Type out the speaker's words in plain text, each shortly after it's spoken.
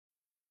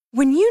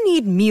When you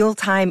need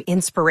mealtime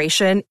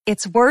inspiration,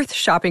 it's worth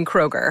shopping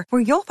Kroger,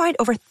 where you'll find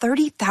over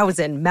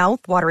 30,000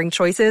 mouth-watering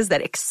choices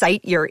that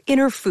excite your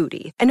inner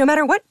foodie. And no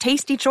matter what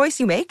tasty choice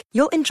you make,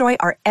 you'll enjoy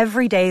our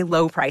everyday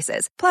low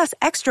prices, plus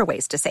extra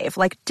ways to save,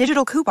 like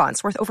digital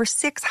coupons worth over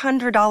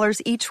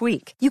 $600 each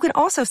week. You can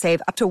also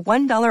save up to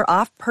 $1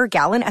 off per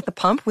gallon at the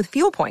pump with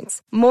fuel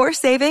points. More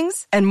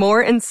savings and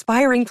more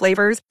inspiring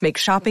flavors make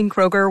shopping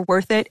Kroger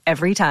worth it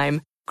every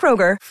time.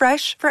 Kroger,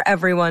 fresh for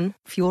everyone.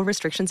 Fuel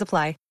restrictions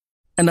apply.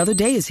 Another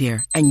day is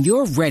here, and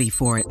you're ready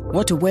for it.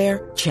 What to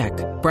wear? Check.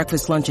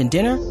 Breakfast, lunch, and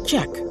dinner?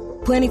 Check.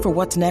 Planning for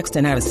what's next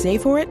and how to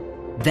save for it?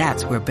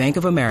 That's where Bank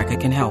of America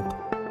can help.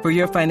 For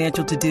your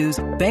financial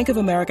to-dos, Bank of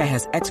America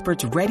has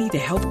experts ready to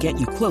help get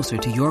you closer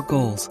to your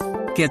goals.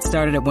 Get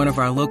started at one of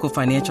our local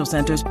financial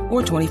centers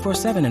or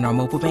 24/7 in our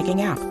mobile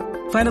banking app.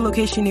 Find a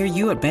location near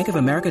you at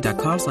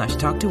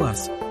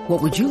bankofamerica.com/talktous.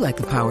 What would you like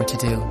the power to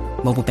do?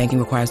 Mobile banking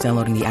requires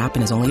downloading the app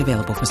and is only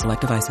available for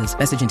select devices.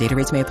 Message and data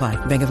rates may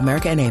apply. Bank of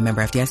America N.A.,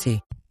 member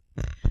FDIC.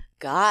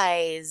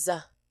 Guys,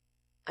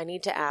 I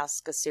need to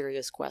ask a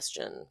serious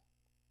question.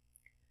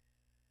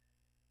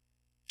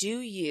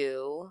 Do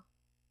you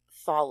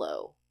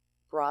follow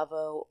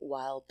Bravo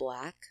While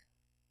Black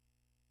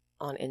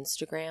on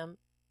Instagram?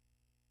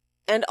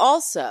 And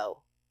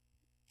also,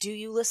 do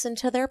you listen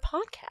to their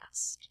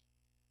podcast,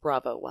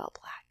 Bravo While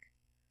Black?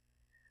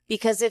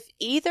 Because if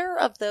either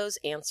of those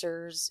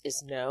answers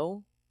is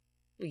no,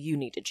 you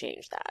need to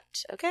change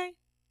that, okay?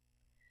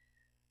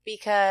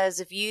 Because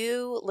if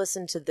you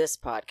listen to this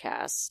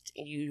podcast,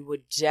 you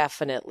would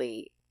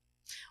definitely...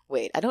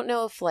 Wait, I don't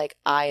know if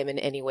I am in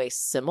any way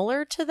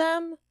similar to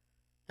them.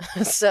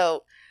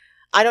 So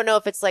I don't know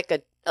if it's like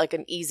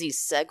an easy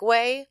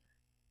segue.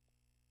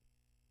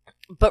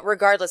 But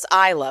regardless,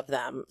 I love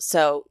them.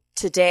 So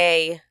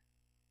today,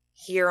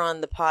 here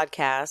on the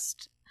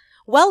podcast...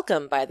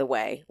 Welcome, by the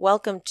way.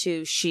 Welcome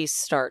to She's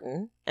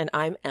Startin', and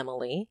I'm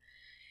Emily.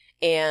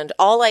 And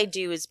all I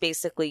do is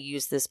basically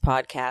use this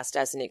podcast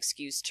as an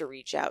excuse to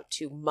reach out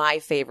to my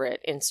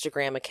favorite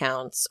Instagram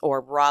accounts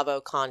or Bravo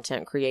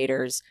content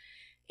creators.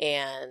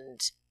 And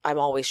I'm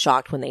always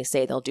shocked when they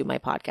say they'll do my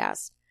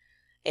podcast.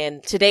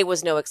 And today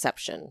was no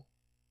exception.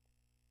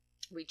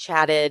 We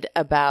chatted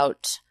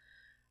about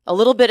a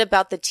little bit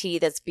about the tea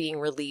that's been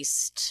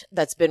released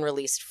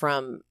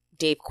from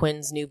Dave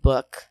Quinn's new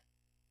book,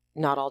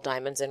 Not All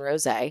Diamonds and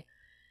Rosé.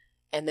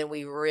 And then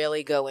we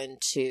really go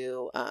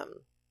into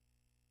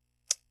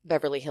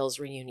Beverly Hills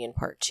Reunion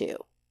Part 2.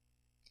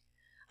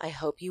 I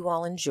hope you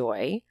all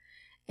enjoy.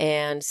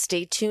 And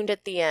stay tuned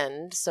at the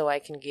end so I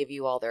can give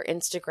you all their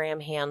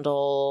Instagram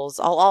handles.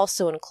 I'll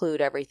also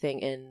include everything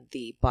in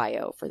the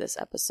bio for this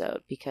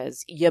episode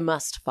because you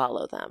must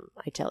follow them,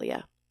 I tell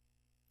ya.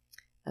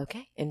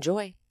 Okay,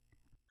 enjoy.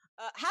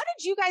 How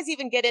did you guys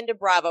even get into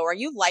Bravo? Are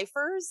you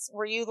lifers?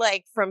 Were you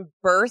from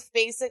birth,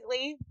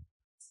 basically?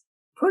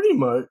 Pretty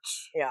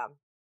much. Yeah.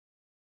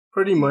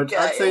 Pretty much.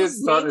 Yeah, I'd say it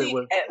started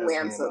with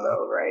Atlanta,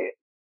 though, right?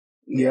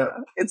 Yeah.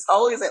 It's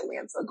always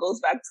Atlanta. It goes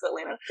back to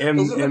Atlanta. And,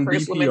 those are the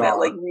first BPR. women that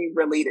we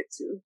related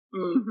to.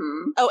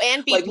 Mm-hmm. Oh,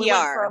 and BPR. We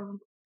went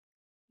from,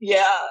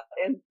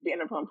 and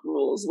Vanderpump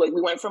Rules.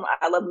 We went from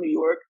I Love New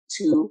York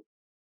to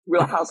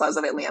Real Housewives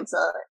of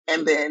Atlanta,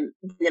 and then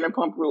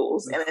Vanderpump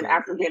Rules. And then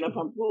after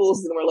Vanderpump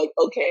Rules, then we're like,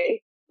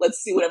 okay, let's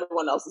see what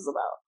everyone else is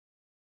about.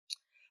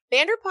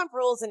 Vanderpump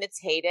Rules in its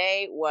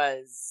heyday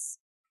was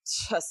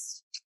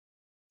just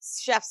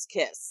chef's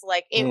kiss.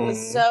 It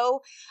was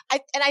so...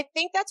 I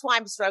think that's why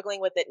I'm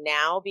struggling with it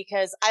now,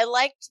 because I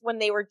liked when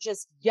they were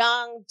just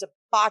young,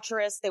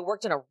 debaucherous. They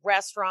worked in a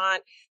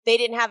restaurant. They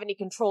didn't have any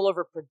control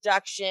over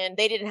production.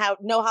 They didn't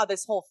know how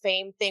this whole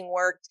fame thing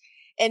worked.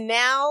 And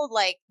now,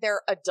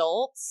 they're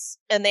adults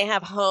and they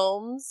have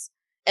homes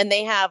and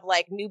they have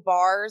new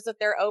bars that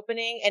they're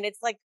opening. And it's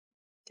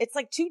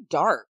too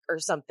dark or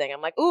something. I'm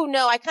like, ooh,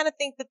 no, I kind of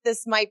think that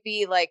this might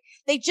be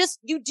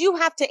you do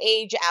have to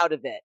age out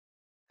of it.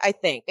 I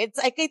think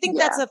I think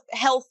that's a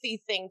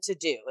healthy thing to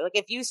do.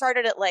 If you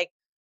started at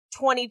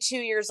 22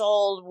 years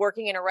old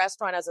working in a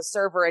restaurant as a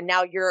server and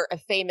now you're a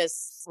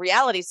famous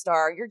reality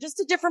star, you're just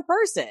a different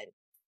person.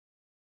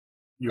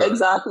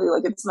 Exactly.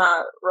 It's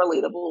not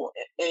relatable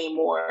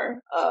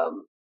anymore.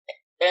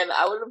 And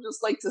I would have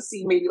just liked to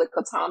see maybe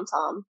a Tom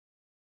Tom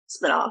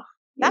spinoff.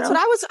 That's what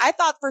I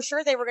thought for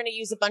sure they were going to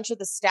use a bunch of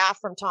the staff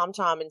from Tom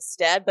Tom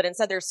instead, but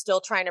instead they're still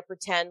trying to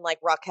pretend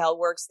Raquel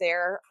works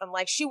there. I'm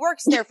she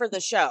works there for the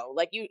show.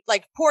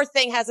 Poor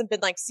thing hasn't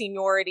been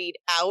senioritied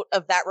out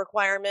of that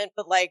requirement,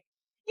 but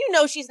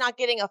she's not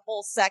getting a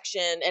full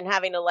section and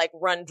having to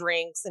run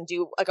drinks and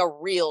do a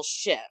real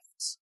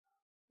shift.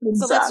 Exactly.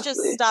 So let's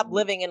just stop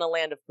living in a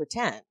land of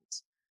pretend.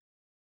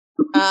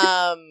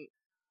 How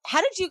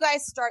did you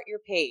guys start your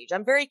page?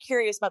 I'm very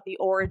curious about the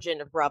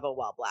origin of Bravo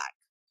While Black.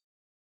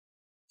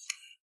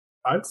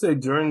 I'd say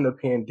during the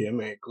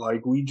pandemic,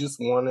 we just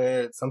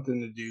wanted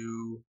something to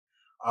do.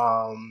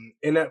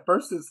 And at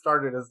first it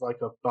started as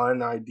a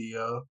fun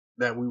idea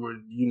that we were,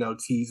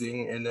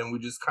 teasing. And then we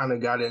just kind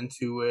of got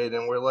into it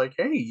and we're like,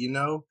 hey,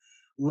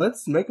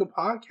 let's make a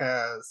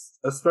podcast,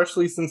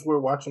 especially since we're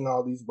watching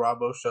all these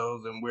Bravo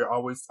shows and we're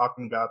always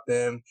talking about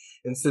them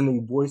and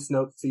sending voice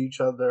notes to each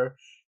other.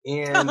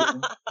 And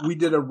we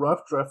did a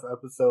rough draft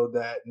episode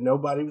that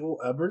nobody will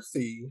ever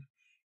see.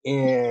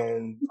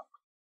 And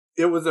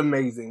it was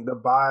amazing. The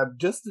vibe,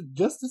 just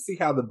to see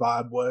how the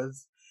vibe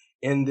was.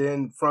 And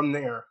then from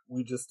there,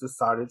 we just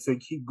decided to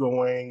keep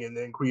going and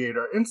then create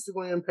our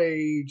Instagram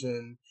page.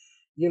 And,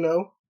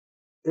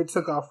 it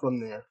took off from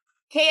there.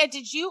 Kaya,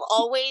 did you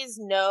always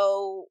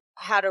know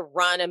how to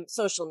run a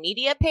social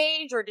media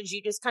page, or did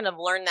you just kind of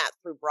learn that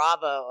through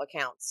Bravo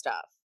account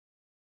stuff?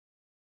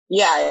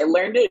 Yeah, I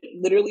learned it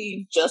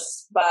literally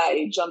just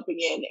by jumping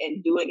in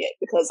and doing it,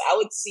 because I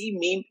would see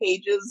meme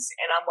pages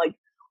and I'm like,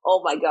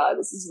 oh my God,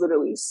 this is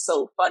literally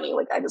so funny.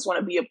 Like, I just want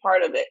to be a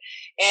part of it.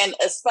 And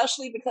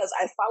especially because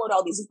I followed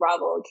all these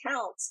Bravo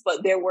accounts,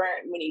 but there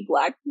weren't many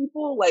Black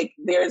people. Like,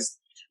 there's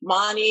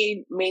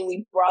Monty,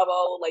 mainly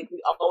Bravo. Like, we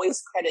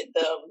always credit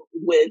them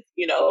with,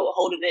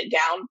 holding it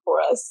down for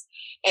us.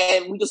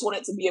 And we just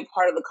wanted to be a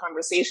part of the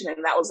conversation.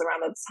 And that was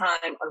around the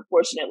time,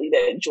 unfortunately,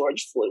 that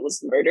George Floyd was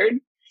murdered.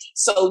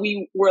 So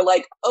we were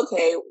like,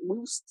 okay,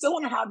 we still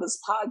want to have this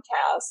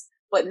podcast,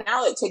 but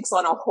now it takes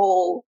on a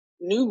whole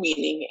new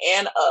meaning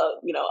and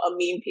a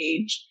meme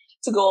page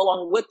to go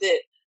along with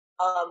it.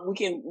 We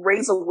can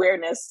raise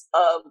awareness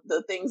of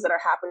the things that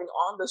are happening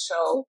on the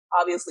show,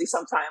 obviously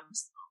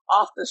sometimes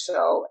off the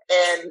show.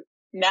 And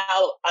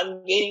now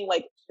I'm gaining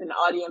like an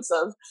audience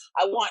of,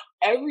 I want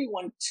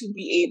everyone to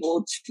be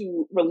able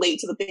to relate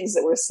to the things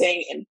that we're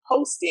saying and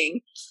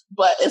posting,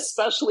 but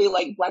especially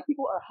like Black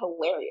people are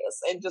hilarious,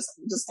 and just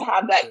to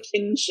have that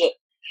kinship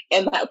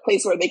and that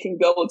place where they can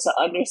go to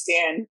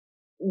understand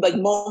like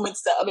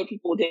moments that other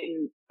people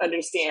didn't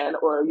understand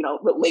or,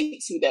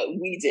 relate to that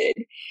we did.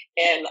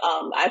 And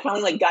I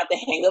finally like got the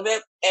hang of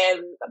it.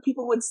 And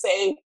people would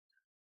say,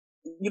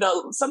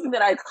 something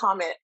that I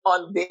comment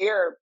on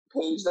their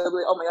page, they'll be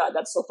like, oh my God,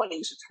 that's so funny,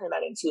 you should turn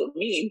that into a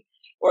meme.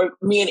 Or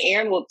me and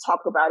Aaron will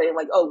talk about it and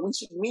like, oh, we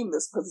should meme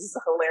this because it's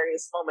a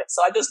hilarious moment.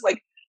 So I just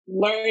like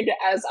learned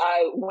as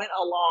I went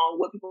along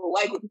what people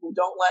like, what people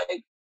don't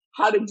like,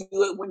 how to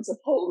do it, when to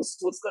post,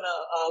 what's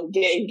gonna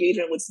get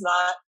engagement, what's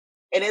not.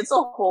 And it's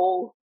a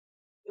whole,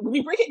 when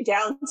you break it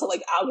down to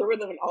like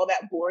algorithm and all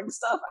that boring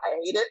stuff, I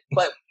hate it.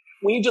 But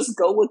when you just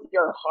go with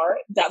your heart,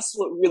 that's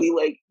what really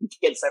like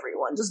gets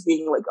everyone, just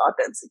being like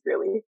authentic,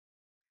 really.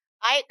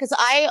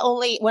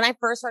 When I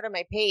first started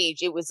my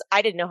page,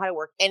 I didn't know how to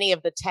work any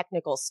of the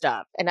technical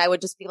stuff. And I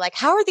would just be like,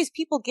 how are these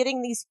people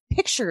getting these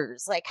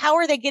pictures? Like, how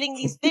are they getting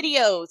these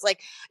videos?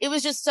 Like, it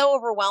was just so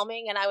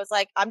overwhelming. And I was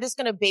like, I'm just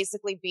going to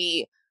basically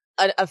be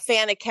a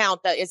fan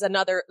account that is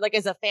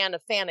is a fan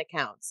of fan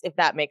accounts, if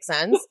that makes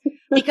sense,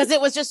 because it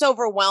was just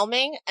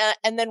overwhelming.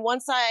 And then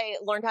once I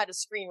learned how to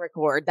screen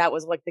record, that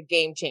was like the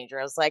game changer.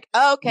 I was like,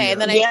 okay. Yeah.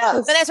 And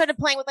then I started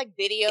playing with like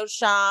Video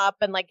Shop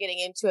and like getting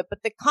into it.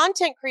 But the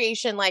content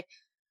creation, like,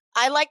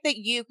 I like that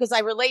because I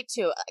relate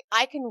to,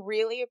 I can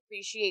really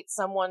appreciate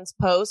someone's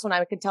post when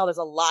I can tell there's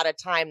a lot of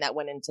time that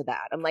went into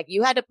that. I'm like,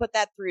 you had to put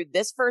that through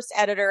this first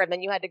editor, and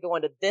then you had to go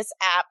into this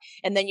app,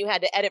 and then you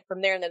had to edit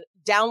from there and then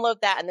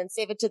download that and then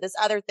save it to this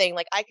other thing.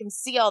 Like, I can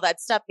see all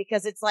that stuff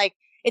because it's like,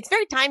 it's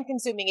very time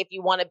consuming if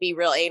you want to be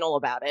real anal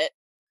about it.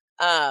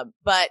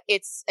 But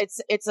it's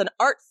an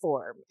art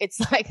form. It's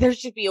like, there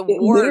should be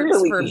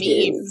awards for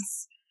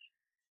memes.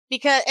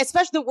 Because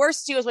especially the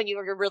worst too is when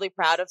you're really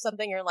proud of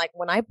something. You're like,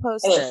 when I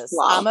post this,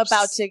 I'm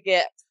about to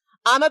get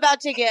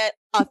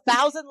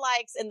 1,000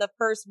 likes in the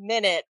first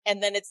minute.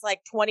 And then it's like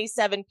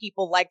 27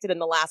 people liked it in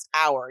the last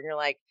hour. And you're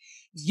like,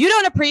 you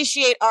don't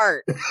appreciate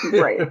art.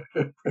 Right.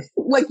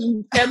 Like,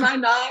 am I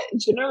not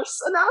generous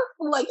enough?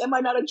 Like, am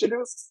I not a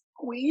generous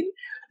queen?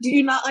 Do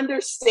you not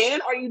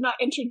understand? Are you not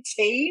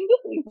entertained?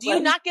 Do you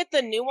not get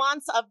the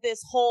nuance of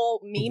this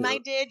whole meme I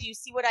did? You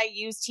see what I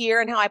used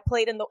here and how I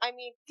played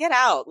get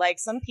out. Like,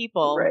 some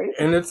people. Right.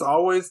 And it's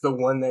always the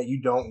one that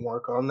you don't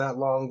work on that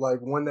long. Like,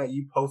 one that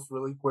you post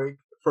really quick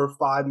for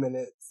 5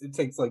 minutes. It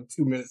takes like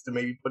 2 minutes to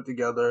maybe put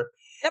together.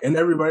 Yep. And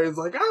everybody's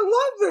like, I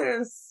love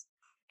this.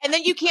 And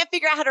then you can't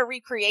figure out how to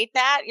recreate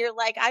that. You're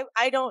like,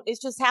 I don't, it's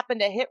just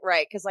happened to hit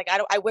right. Cause like,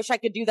 I wish I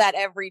could do that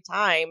every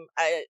time.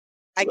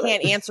 I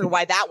can't answer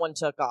why that one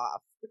took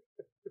off.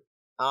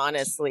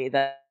 Honestly,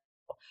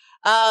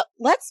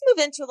 let's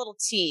move into a little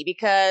tea,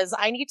 because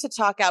I need to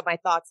talk out my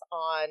thoughts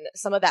on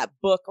some of that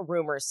book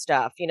rumor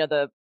stuff.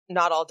 The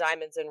Not All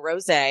Diamonds and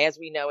Rose, as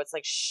we know, it's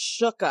like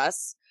shook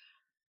us.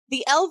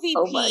 The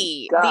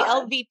LVP,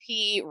 the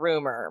LVP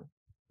rumor,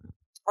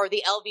 or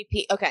the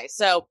LVP. Okay.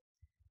 So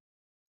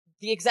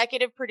the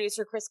executive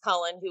producer, Chris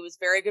Cullen, who is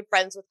very good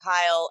friends with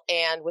Kyle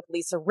and with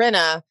Lisa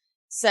Rinna,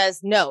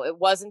 says, no, it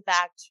was in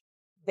fact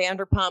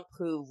Vanderpump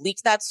who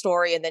leaked that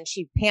story, and then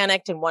she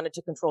panicked and wanted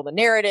to control the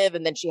narrative,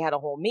 and then she had a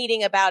whole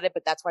meeting about it,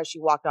 but that's why she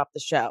walked off the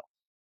show.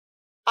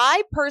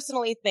 I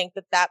personally think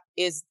that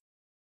is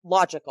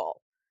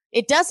logical.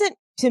 It doesn't,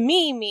 to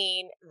me,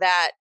 mean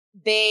that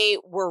they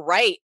were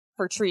right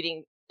for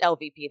treating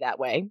LVP that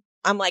way.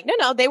 I'm like,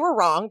 no, they were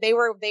wrong. They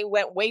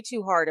went way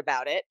too hard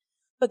about it.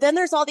 But then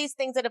there's all these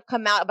things that have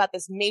come out about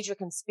this major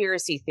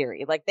conspiracy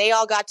theory. Like they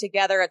all got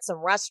together at some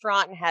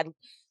restaurant and had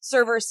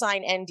servers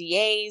sign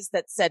NDAs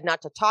that said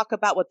not to talk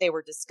about what they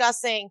were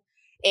discussing.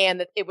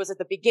 And that it was at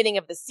the beginning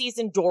of the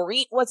season.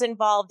 Dorit was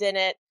involved in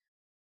it.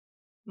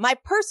 My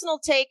personal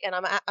take, and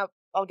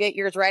I'll get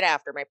yours right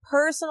after. My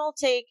personal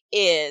take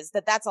is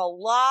that that's a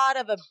lot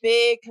of a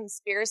big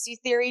conspiracy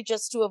theory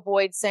just to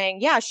avoid saying,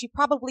 yeah, she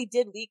probably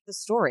did leak the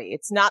story.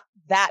 It's not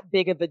that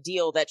big of a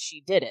deal that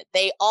she did it.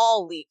 They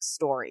all leak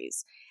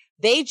stories.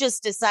 They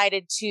just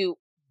decided to,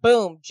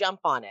 boom,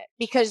 jump on it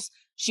because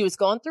she was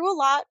going through a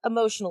lot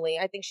emotionally.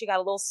 I think she got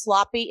a little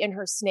sloppy in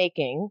her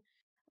snaking.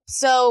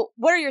 So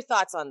what are your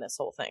thoughts on this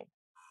whole thing?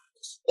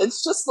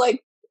 It's just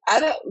like,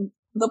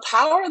 the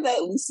power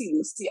that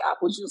Lucy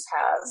Apple Juice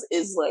has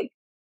is like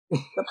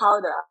the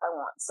power that I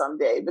want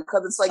someday,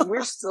 because it's like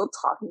we're still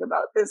talking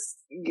about this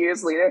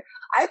years later.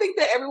 I think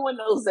that everyone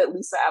knows that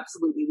Lisa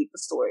absolutely leaked the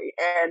story.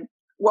 And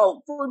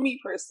well, for me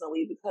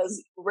personally,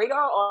 because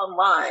Radar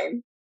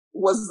Online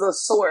was the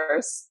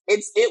source,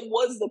 it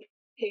was the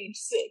Page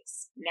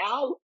Six.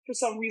 Now, for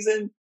some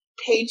reason,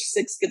 Page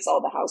Six gets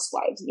all the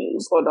Housewives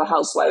news or the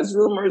Housewives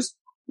rumors,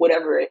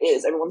 whatever it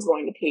is. Everyone's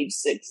going to Page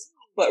Six.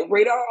 But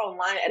Radar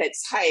Online at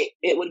its height,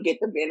 it would get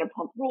the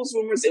Vanderpump Rules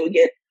rumors. It would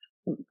get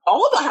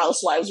all the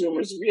Housewives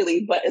rumors,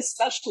 really, but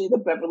especially the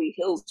Beverly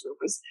Hills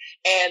rumors.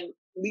 And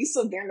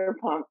Lisa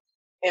Vanderpump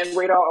and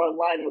Radar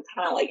Online were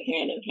kind of like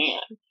hand in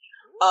hand.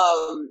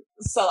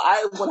 So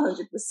I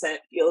 100%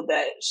 feel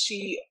that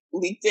she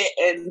leaked it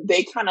and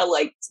they kind of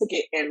like took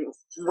it and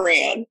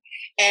ran.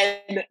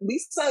 And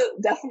Lisa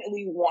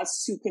definitely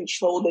wants to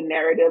control the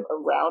narrative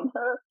around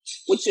her,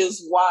 which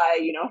is why,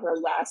 her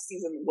last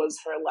season was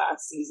her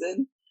last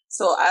season.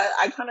 So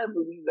I kind of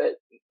believe that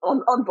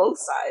on both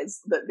sides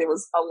that there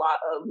was a lot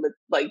of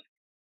like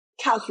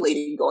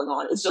calculating going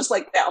on. It's just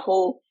like that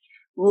whole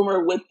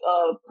rumor with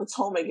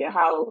Potomac and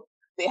how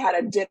they had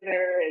a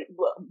dinner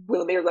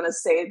when they were going to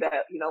say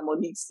that,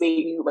 Monique's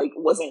baby, like,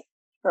 wasn't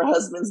her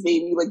husband's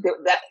baby. Like,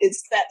 that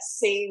it's that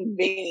same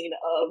vein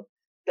of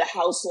the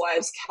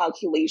Housewives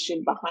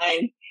calculation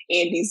behind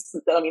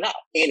not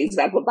Andy's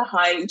back, but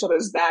behind each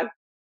other's back,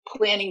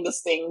 planning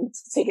this thing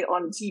to take it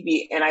on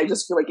TV. And I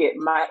just feel like it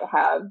might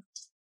have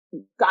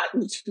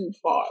gotten too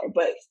far.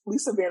 But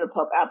Lisa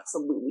Vanderpump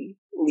absolutely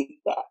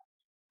leaked that.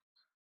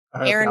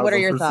 Aaron, what are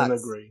your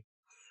thoughts? Agree.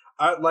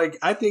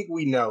 I think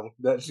we know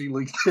that she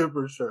leaked it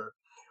for sure.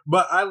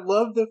 But I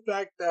love the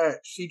fact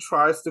that she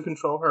tries to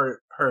control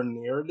her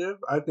narrative.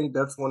 I think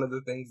that's one of the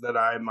things that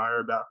I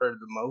admire about her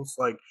the most.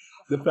 Like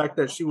the fact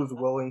that she was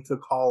willing to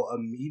call a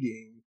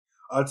meeting,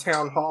 a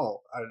town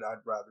hall,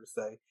 I'd rather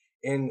say,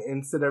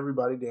 and sit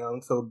everybody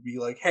down to be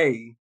like,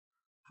 hey,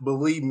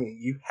 believe me,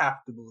 you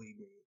have to believe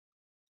me.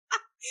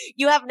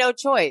 You have no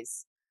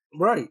choice.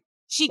 Right.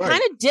 She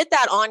kind of did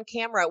that on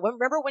camera.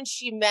 Remember when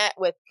she met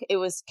with, it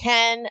was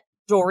Ken,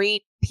 Dorit,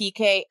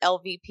 PK,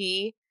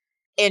 LVP,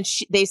 and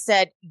they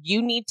said,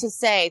 you need to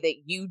say that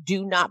you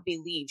do not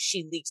believe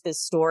she leaked this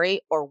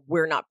story or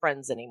we're not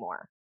friends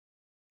anymore.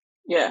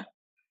 Yeah.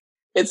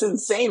 It's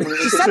insane.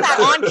 She said that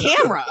on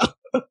camera.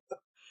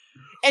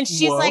 And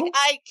she's like,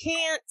 I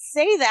can't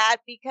say that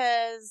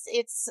because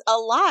it's a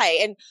lie.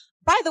 And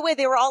by the way,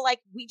 they were all like,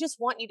 we just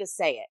want you to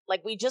say it.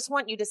 Like, we just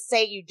want you to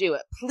say you do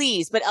it,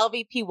 please. But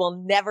LVP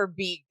will never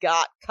be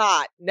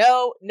caught.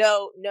 No.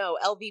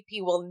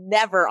 LVP will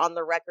never on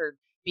the record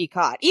be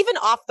caught, even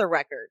off the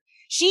record.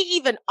 She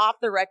even off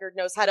the record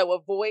knows how to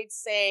avoid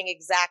saying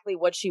exactly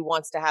what she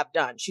wants to have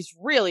done. She's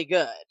really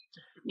good.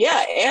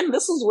 Yeah. And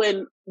this was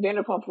when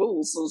Vanderpump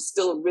Rules was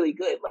still really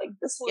good. Like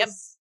this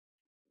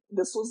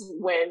was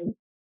when,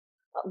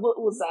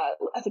 what was that?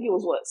 I think it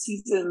was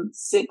season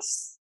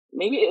 6.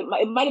 Maybe it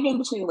might have been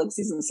between like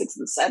season 6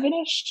 and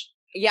 7-ish.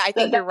 Yeah, I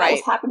think you're right. That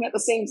was happening at the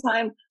same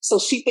time. So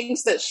she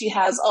thinks that she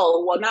has,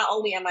 not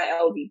only am I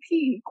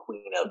LVP,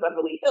 Queen of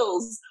Beverly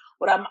Hills,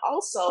 but I'm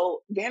also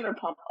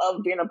Vanderpump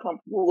of Vanderpump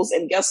Rules.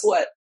 And guess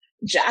what?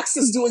 Jax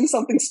is doing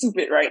something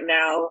stupid right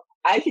now.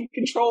 I can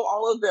control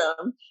all of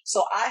them.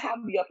 So I have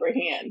the upper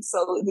hand.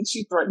 So did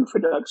she threaten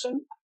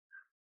production?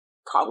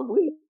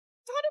 Probably.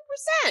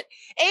 100%.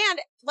 And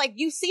like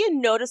you see a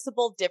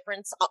noticeable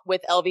difference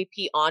with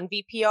LVP on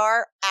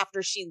VPR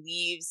after she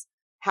leaves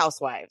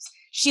Housewives.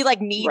 She like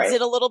needs it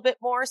a little bit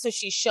more. So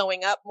she's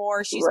showing up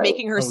more. She's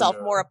making herself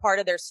more a part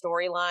of their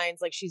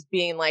storylines. Like she's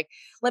being like,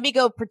 let me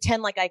go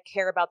pretend like I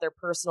care about their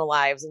personal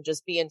lives and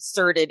just be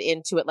inserted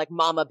into it like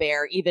Mama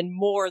Bear even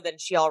more than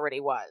she already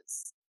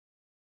was.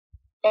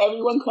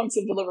 Everyone comes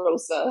to Villa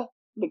Rosa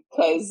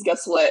because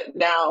guess what?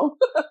 Now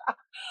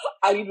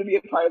I need to be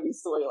a part of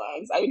these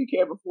storylines. I didn't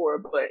care before,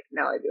 but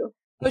now I do.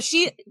 But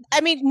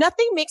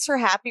nothing makes her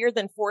happier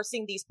than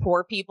forcing these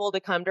poor people to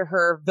come to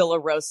her Villa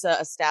Rosa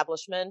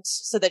establishment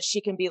so that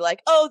she can be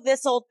like, oh,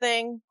 this old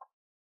thing.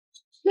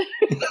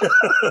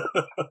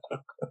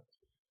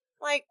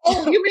 Like,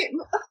 you mean,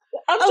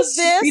 I'm just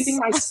feeding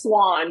my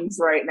swans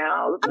right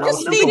now. I'm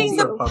just feeding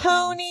the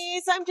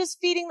ponies. I'm just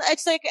feeding.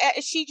 It's like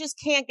she just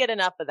can't get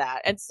enough of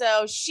that. And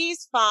so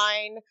she's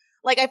fine.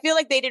 Like, I feel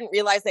like they didn't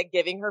realize that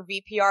giving her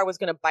VPR was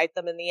going to bite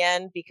them in the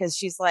end, because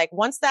she's like,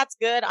 once that's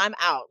good, I'm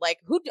out. Like,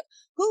 who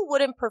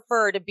wouldn't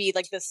prefer to be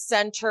like the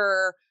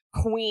center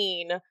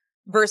queen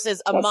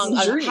versus among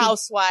a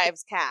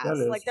housewives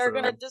cast? Like, they're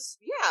going to just,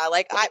 yeah,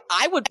 like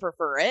I would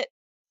prefer it.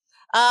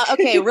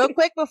 Okay, real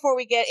quick before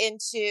we get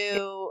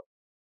into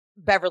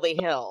Beverly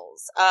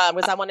Hills,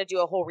 because I want to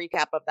do a whole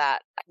recap of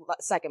that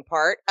second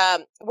part.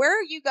 Where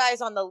are you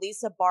guys on the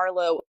Lisa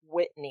Barlow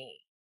Whitney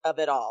of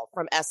it all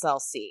from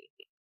SLC?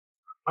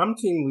 I'm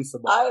team Lisa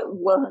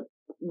Barlow.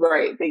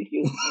 Right, thank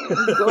you.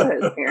 Go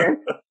ahead,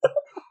 Aaron.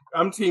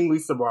 I'm team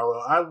Lisa Barlow.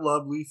 I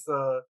love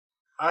Lisa.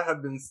 I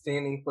have been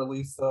standing for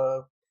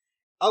Lisa.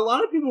 A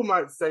lot of people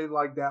might say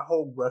like that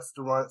whole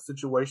restaurant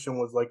situation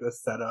was like a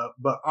setup,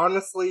 but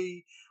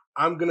honestly,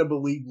 I'm going to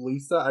believe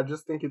Lisa. I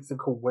just think it's a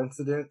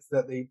coincidence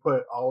that they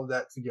put all of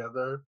that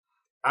together.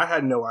 I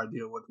had no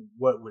idea what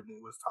Whitney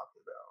was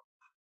talking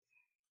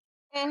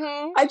about.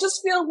 Mm-hmm. I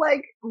just feel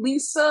like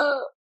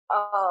Lisa,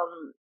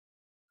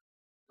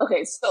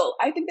 okay, so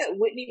I think that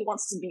Whitney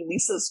wants to be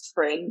Lisa's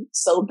friend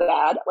so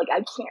bad. Like, I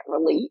can't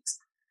relate.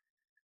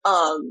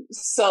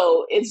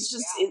 So it's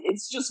just,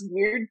 it's just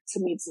weird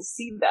to me to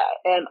see that.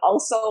 And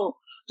also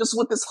just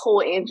with this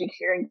whole Angie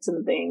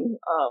Carrington thing,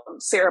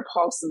 Sarah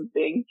Paulson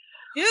thing.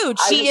 Dude,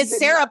 she is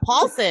Sarah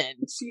Paulson.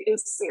 She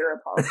is Sarah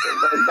Paulson.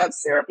 Like,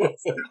 that's Sarah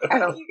Paulson. I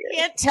don't care. You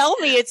can't tell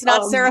me it's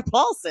not Sarah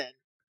Paulson.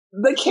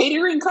 The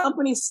catering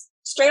company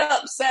straight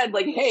up said,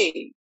 like,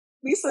 hey,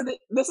 Lisa,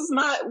 this is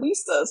not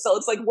Lisa. So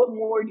it's like, what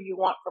more do you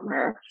want from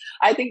her?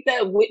 I think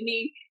that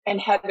Whitney and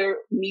Heather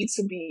need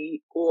to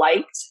be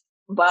liked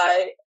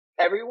by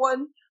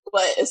everyone,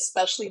 but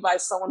especially by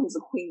someone who's a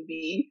queen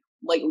bee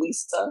like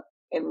Lisa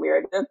and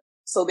Meredith.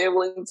 So they're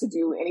willing to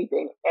do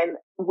anything. And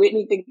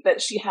Whitney thinks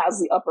that she has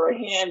the upper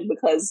hand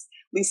because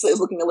Lisa is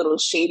looking a little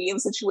shady in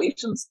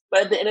situations.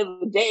 But at the end of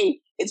the day,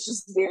 it's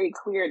just very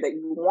clear that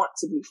you want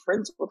to be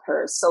friends with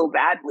her so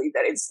badly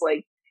that it's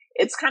like,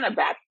 it's kind of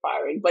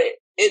backfiring, but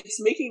it's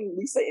making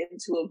Lisa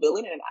into a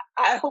villain. And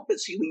I hope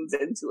that she leans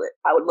into it.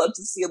 I would love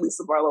to see a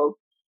Lisa Barlow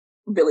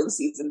villain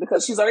season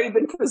because she's already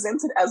been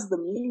presented as the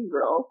mean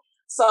girl.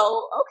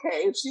 So,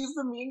 okay, if she's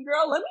the mean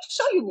girl, let me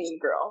show you mean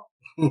girl.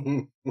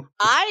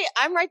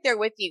 I'm right there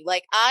with you.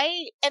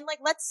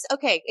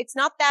 It's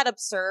not that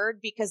absurd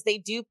because they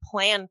do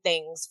plan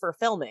things for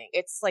filming.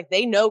 It's like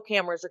they know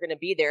cameras are going to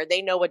be there.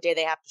 They know what day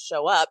they have to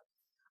show up.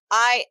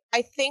 I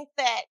think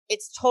that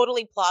it's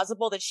totally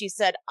plausible that she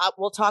said,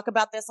 we'll talk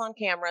about this on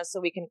camera so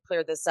we can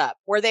clear this up.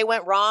 Where they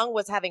went wrong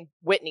was having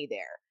Whitney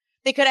there.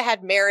 They could have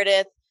had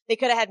Meredith. They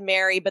could have had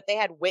Mary, but they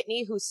had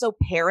Whitney, who's so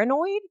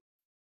paranoid.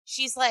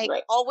 She's like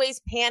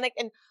always panicked.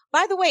 And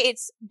by the way,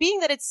 it's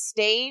being that it's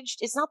staged,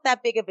 it's not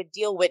that big of a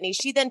deal, Whitney.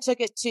 She then took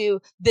it to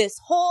this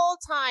whole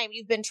time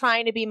you've been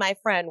trying to be my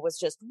friend was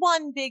just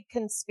one big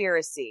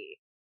conspiracy.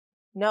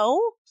 No,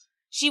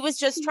 she was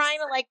just trying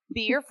to like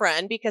be your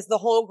friend because the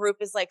whole group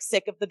is like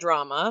sick of the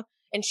drama.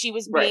 And she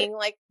was being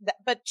like,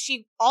 but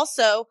she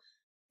also,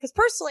 because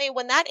personally,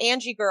 when that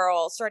Angie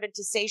girl started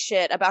to say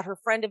shit about her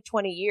friend of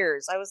 20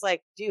 years, I was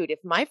like, dude, if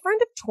my friend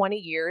of 20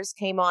 years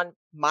came on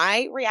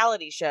my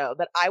reality show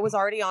that I was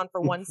already on for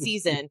one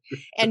season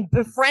and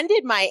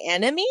befriended my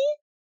enemy,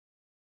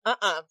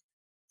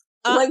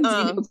 Like,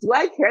 do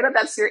I care that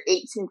that's your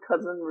 18th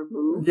cousin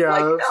removed? Yeah,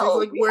 like, she's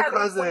like, we're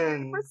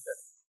cousins.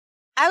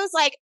 I was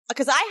like,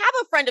 because I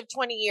have a friend of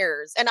 20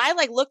 years and I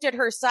like looked at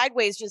her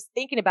sideways just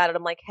thinking about it.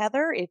 I'm like,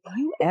 Heather, if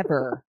you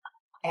ever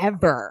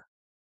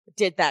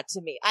did that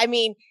to me. I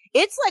mean,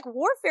 it's like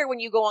warfare when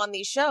you go on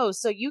these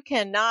shows. So you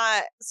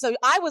cannot. So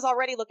I was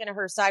already looking at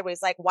her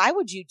sideways, like, why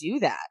would you do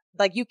that?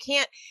 Like, you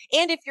can't.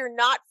 And if you're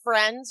not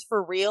friends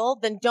for real,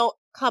 then don't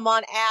come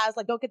on as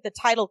like, don't get the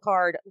title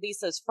card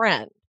Lisa's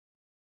friend.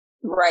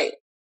 Right.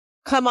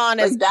 Come on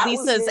like as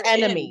Lisa's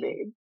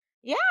enemy.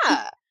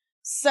 Yeah.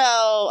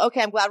 So,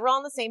 okay. I'm glad we're all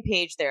on the same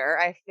page there.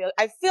 I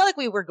feel like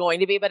we were going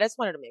to be, but I just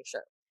wanted to make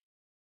sure.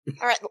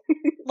 All right,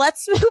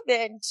 let's move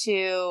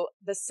into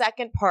the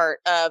second part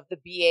of the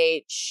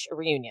BH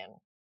reunion.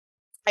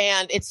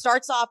 And it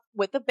starts off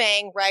with a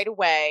bang right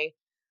away,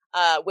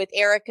 with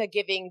Erica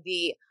giving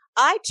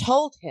I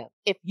told him,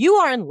 if you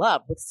are in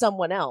love with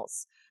someone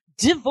else,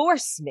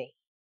 divorce me.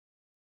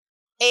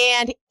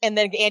 And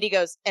then Andy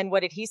goes, and what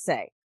did he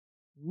say?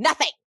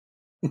 Nothing.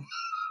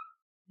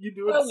 You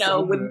do it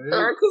no, when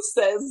Erica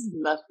says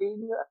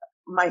nothing,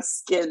 my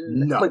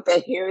skin, like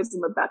the hairs in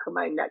the back of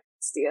my neck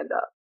stand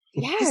up.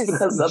 Yes, just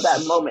because of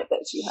that moment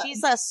that she had.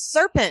 She's a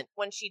serpent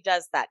when she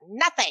does that.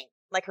 Nothing.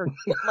 Like her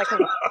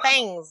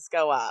fangs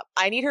go up.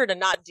 I need her to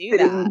not do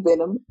that.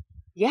 Venom.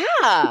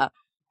 Yeah.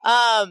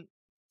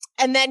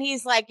 And then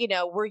he's like,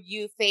 were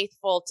you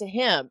faithful to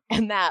him?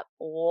 And that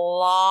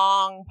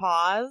long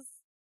pause.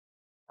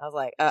 I was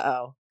like,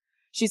 uh-oh.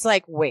 She's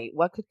like, wait,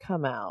 what could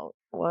come out?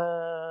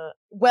 What?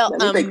 Well,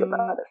 let me think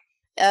about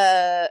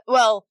it.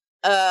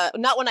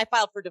 Not when I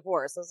filed for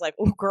divorce. I was like,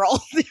 oh,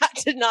 girl, that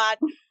did not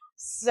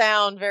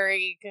sound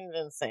very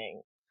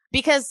convincing,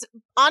 because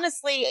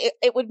honestly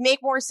it would make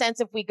more sense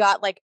if we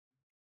got like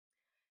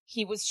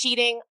he was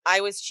cheating.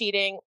 I was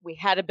cheating. We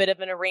had a bit of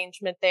an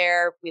arrangement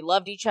there. We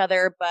loved each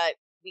other, but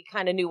we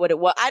kind of knew what it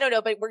was. I don't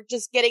know, but we're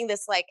just getting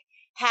this like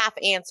half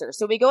answer.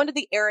 So we go into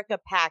the Erica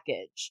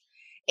package.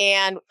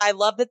 And I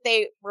love that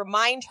they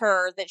remind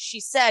her that she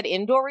said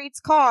in Dorit's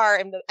car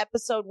in the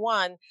episode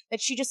 1 that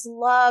she just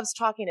loves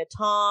talking to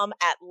Tom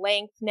at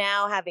length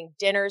now, having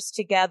dinners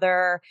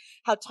together,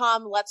 how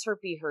Tom lets her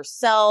be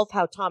herself,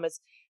 how Tom is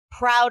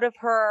proud of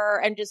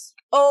her and just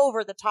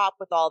over the top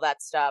with all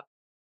that stuff.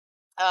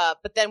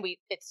 But then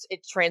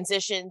it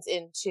transitions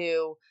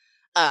into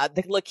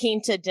the La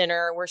Quinta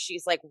dinner where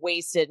she's like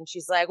wasted and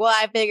she's like, well,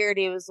 I figured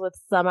he was with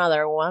some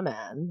other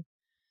woman.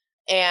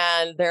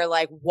 And they're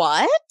like,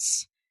 what?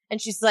 And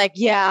she's like,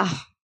 yeah,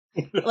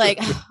 like,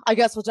 I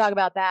guess we'll talk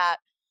about that.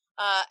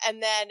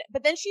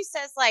 But then she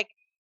says like,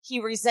 he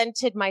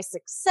resented my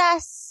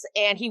success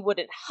and he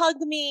wouldn't hug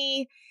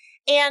me.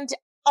 And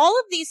all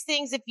of these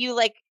things, if you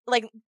like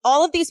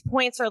all of these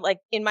points are like,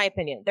 in my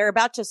opinion, they're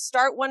about to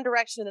start one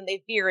direction and then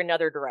they veer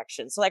another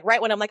direction. So like right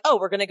when I'm like, oh,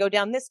 we're going to go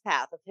down this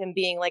path of him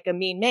being like a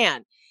mean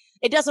man.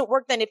 It doesn't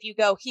work then if you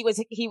go, he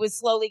was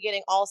slowly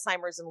getting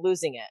Alzheimer's and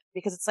losing it,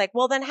 because it's like,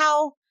 well, then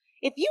how,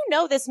 if you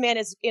know this man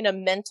is in a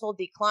mental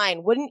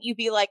decline, wouldn't you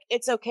be like,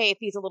 it's okay if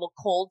he's a little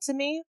cold to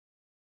me?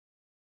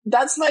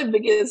 That's my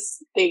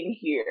biggest thing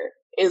here,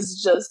 is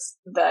just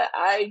that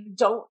I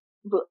don't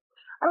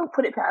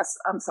put it past,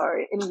 I'm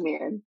sorry, any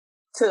man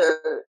to,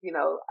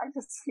 I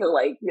just feel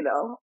like,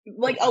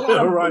 like a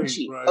lot of them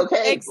cheat,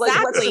 okay? Exactly.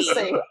 Like, let's just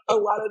say a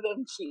lot of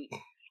them cheat.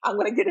 I'm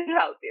going to get it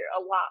out there.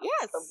 A lot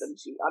of them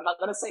cheat. I'm not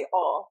going to say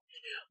all.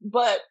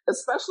 But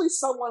especially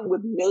someone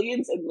with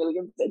millions and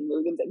millions and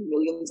millions and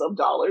millions of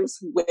dollars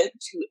who went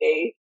to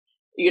a,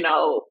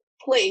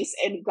 place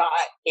and got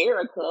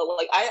Erica.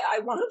 Like, I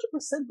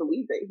 100%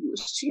 believe that he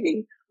was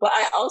cheating. But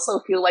I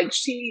also feel like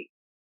she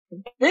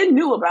then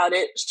knew about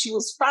it. She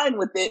was fine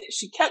with it.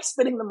 She kept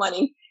spending the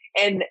money.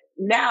 And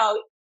now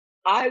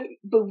I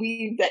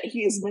believe that he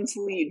is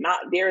mentally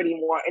not there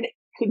anymore. And it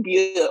could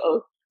be a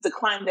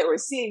decline that we're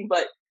seeing.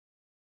 But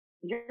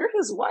you're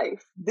his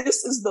wife.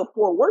 This is the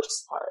for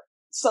worse part.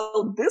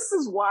 So this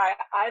is why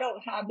I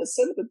don't have the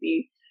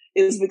sympathy,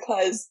 is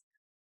because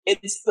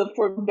it's the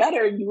for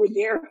better you were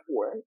there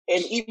for.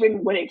 And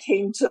even when it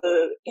came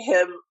to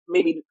him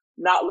maybe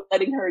not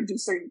letting her do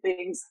certain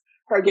things,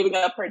 her giving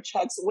up her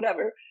checks,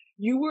 whatever,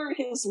 you were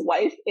his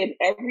wife in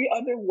every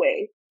other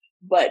way.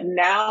 But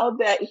now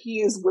that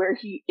he is where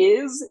he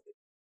is,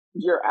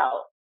 you're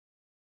out.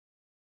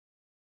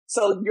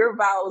 So your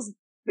vows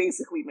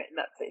basically meant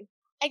nothing.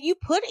 And you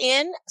put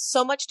in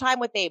so much time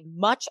with a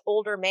much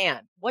older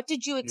man. What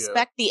did you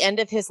expect the end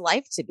of his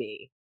life to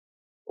be?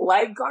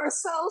 Like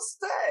Garcelle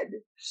said,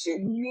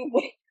 shouldn't you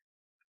wait?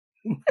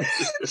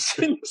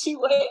 Shouldn't you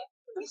wait?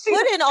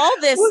 Put in all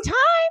this time?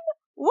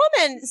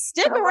 Woman,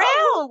 stick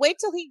around. Wait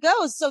till he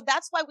goes. So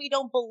that's why we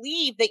don't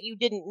believe that you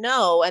didn't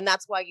know, and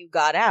that's why you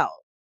got out.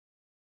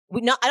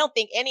 I don't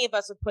think any of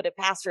us would put it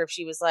past her if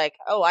she was like,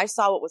 oh, I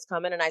saw what was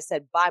coming and I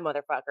said, bye,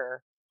 motherfucker.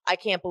 I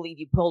can't believe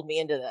you pulled me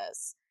into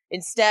this.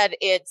 Instead,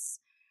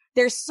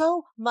 there's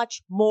so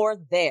much more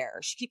there.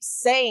 She keeps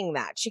saying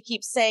that. She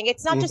keeps saying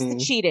it's not just the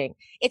cheating.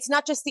 It's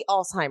not just the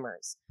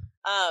Alzheimer's.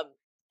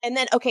 And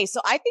then, okay, so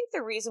I think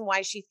the reason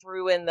why she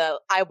threw in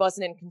I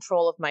wasn't in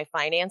control of my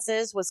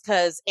finances was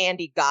because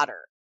Andy got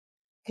her.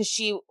 Because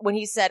when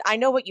he said, I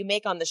know what you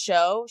make on the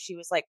show, she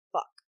was like,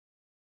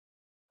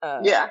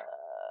 fuck. Yeah.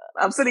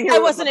 I'm sitting here. I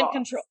wasn't in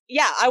control.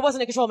 Yeah, I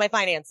wasn't in control of my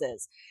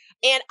finances.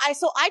 And I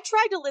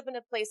tried to live in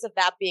a place of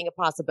that being a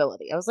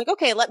possibility. I was like,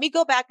 okay, let me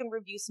go back and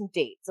review some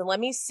dates and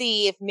let me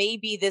see if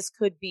maybe this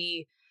could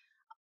be.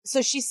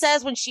 So she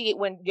says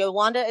when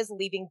Yolanda is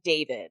leaving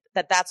David,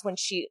 that's when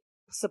she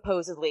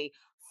supposedly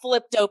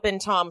flipped open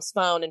Tom's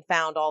phone and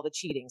found all the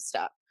cheating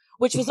stuff,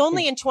 which was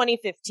only in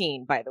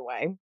 2015, by the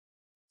way.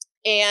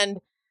 And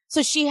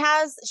so she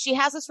has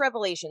this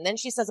revelation. Then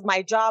she says,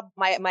 my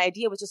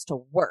idea was just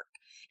to work.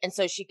 And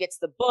so she gets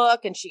the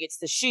book and she gets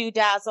the Shoe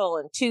Dazzle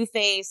and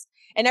Two-Face,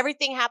 and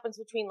everything happens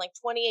between like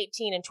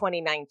 2018 and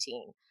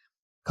 2019.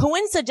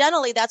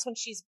 Coincidentally, that's when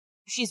she's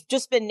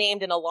just been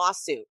named in a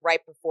lawsuit right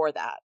before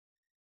that.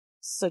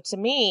 So to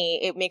me,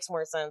 it makes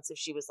more sense if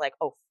she was like,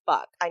 oh,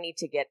 fuck, I need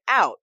to get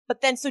out.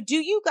 But then, so do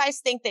you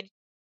guys think that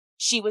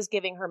she was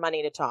giving her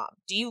money to Tom?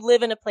 Do you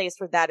live in a place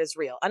where that is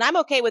real? And I'm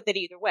okay with it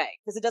either way,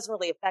 because it doesn't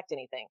really affect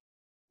anything.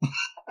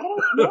 I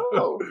don't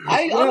know.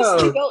 I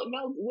honestly don't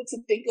know what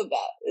to think of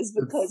that. Is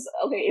because,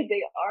 okay, if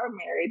they are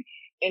married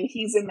and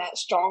he's in that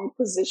strong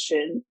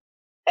position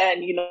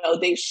and,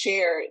 they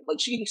share,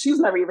 like she's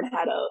never even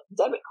had a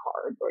debit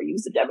card or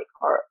used a debit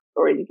card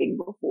or anything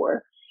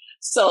before.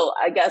 So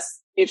I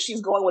guess if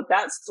she's going with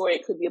that story,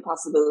 it could be a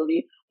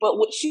possibility. But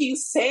what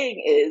she's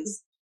saying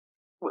is,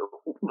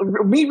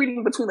 me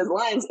reading between the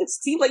lines, it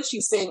seems like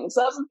she's saying in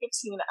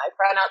 2015, I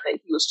found out that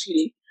he was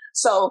cheating.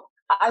 So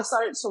I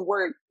started to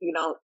work,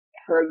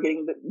 her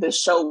getting this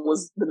show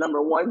was the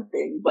number one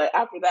thing. But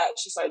after that,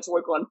 she started to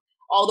work on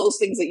all those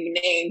things that you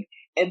named.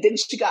 And then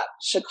she got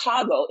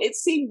Chicago. It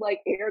seemed like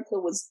Erica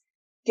was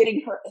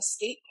getting her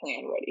escape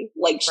plan ready.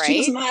 Like,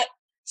 she's not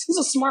she's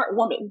a smart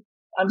woman.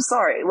 I'm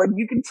sorry. Like,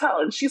 you can tell.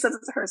 And she says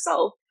it to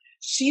herself.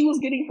 She was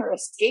getting her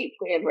escape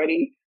plan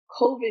ready.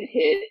 COVID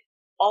hit.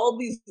 All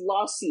these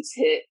lawsuits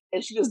hit.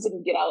 And she just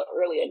didn't get out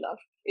early enough.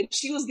 If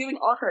she was giving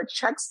all her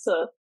checks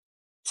to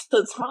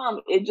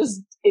Tom,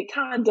 it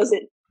kind of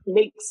doesn't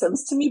make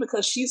sense to me,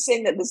 because she's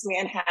saying that this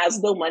man has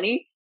no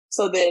money.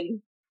 So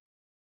then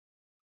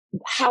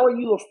how are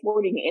you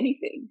affording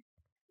anything?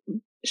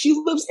 She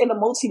lives in a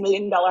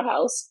multi-million-dollar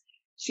house.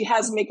 She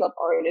has makeup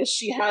artists.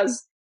 She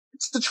has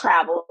to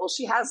travel.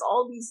 She has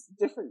all these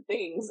different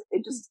things.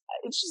 It's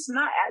just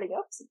not adding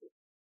up to me.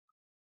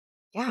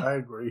 Yeah, I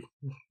agree.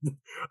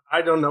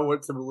 I don't know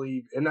what to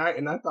believe, and I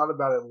thought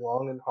about it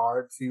long and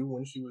hard too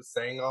when she was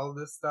saying all of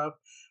this stuff.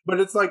 But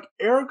it's like,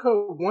 Erica,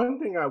 one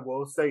thing I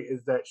will say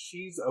is that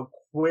she's a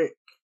quick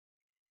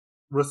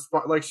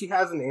response. Like, she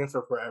has an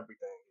answer for everything.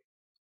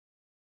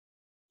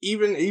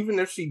 Even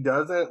if she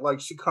doesn't,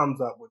 like, she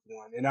comes up with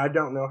one, and I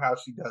don't know how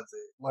she does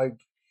it. Like,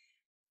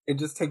 it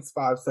just takes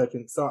 5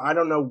 seconds. So I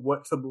don't know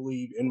what to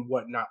believe and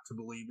what not to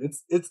believe.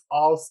 It's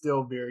all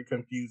still very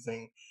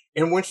confusing.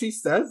 And when she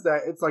says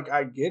that, it's like,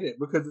 I get it,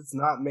 because it's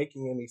not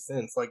making any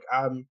sense. Like,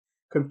 I'm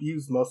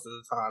confused most of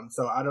the time.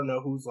 So I don't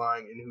know who's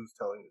lying and who's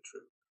telling the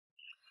truth.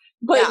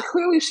 But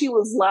clearly she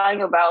was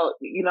lying about,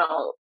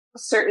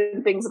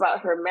 certain things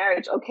about her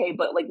marriage. Okay,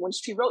 but like, when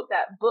she wrote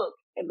that book,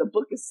 and the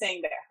book is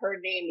saying that her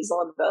name is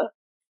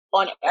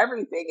on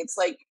everything, it's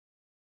like,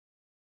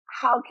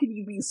 how can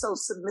you be so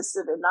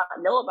submissive and not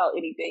know about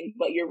anything,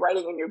 but you're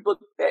writing in your book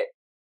that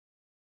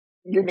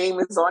your name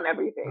is on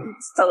everything?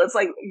 So it's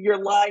like,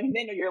 you're lying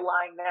then or you're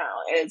lying now.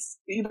 And it's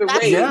either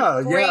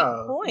way.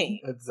 Great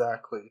point.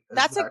 Exactly.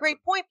 That's a great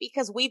point,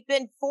 because we've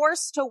been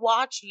forced to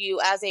watch you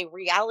as a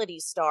reality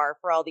star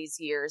for all these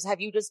years.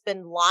 Have you just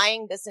been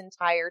lying this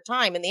entire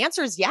time? And the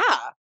answer is yeah.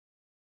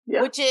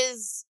 Which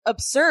is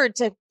absurd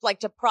to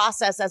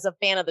process as a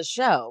fan of the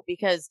show,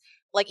 because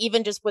like,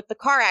 even just with the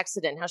car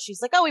accident, how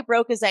she's like, oh, he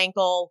broke his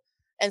ankle.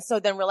 And so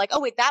then we're like,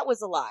 oh, wait, that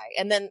was a lie.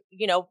 And then,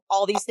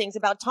 all these things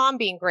about Tom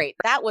being great,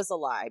 that was a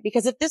lie.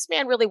 Because if this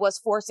man really was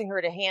forcing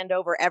her to hand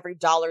over every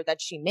dollar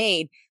that she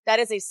made, that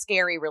is a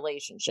scary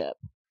relationship.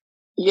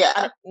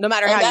 Yeah. No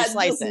matter how you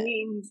slice it. That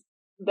means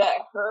that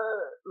her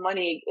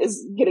money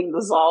is getting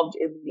dissolved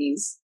in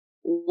these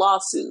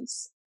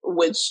lawsuits,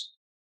 which,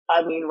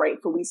 I mean,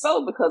 rightfully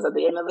so, because at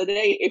the end of the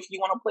day, if you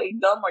want to play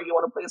dumb or you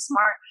want to play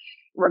smart,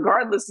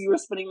 regardless, you were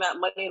spending that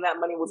money, and that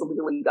money was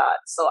legally got.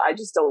 So I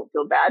just don't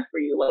feel bad for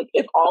you. Like,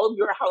 if all of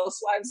your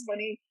housewives'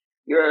 money,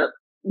 your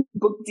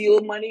book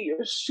deal money,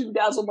 your shoe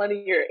dazzle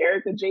money, your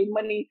Erica Jade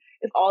money,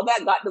 if all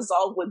that got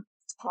dissolved with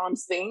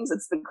Tom's things,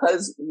 it's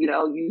because,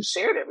 you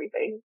shared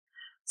everything.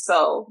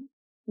 So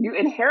you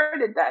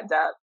inherited that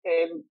debt,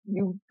 and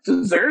you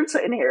deserve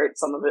to inherit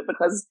some of it,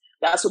 because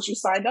that's what you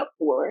signed up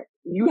for.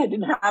 You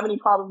didn't have any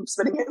problem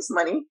spending his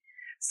money.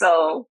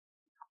 So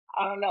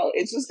I don't know.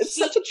 It's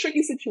such a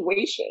tricky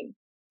situation.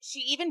 She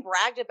even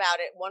bragged about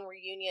it one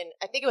reunion.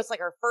 I think it was like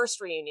her first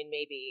reunion,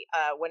 maybe,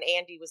 when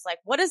Andy was like,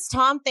 what does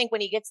Tom think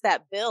when he gets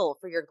that bill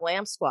for your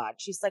glam squad?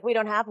 She's like, we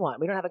don't have one.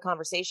 We don't have a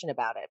conversation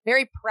about it.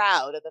 Very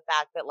proud of the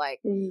fact that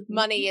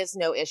money is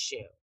no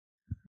issue.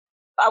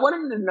 I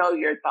wanted to know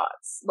your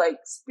thoughts. Like,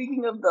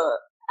 speaking of the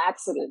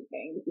accident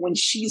thing, when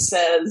she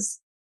says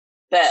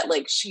that,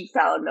 like, she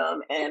found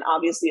them, and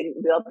obviously in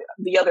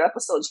the other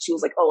episodes, she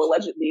was like, oh,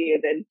 allegedly,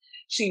 and then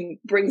she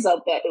brings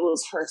up that it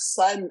was her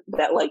son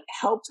that, like,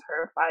 helped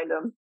her find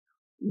them.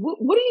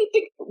 What do you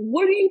think?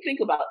 What do you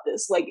think about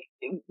this? Like,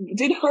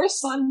 did her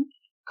son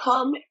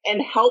come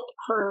and help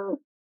her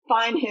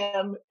find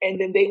him, and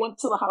then they went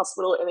to the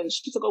hospital, and then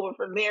she took over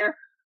from there?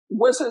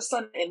 Was her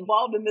son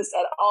involved in this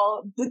at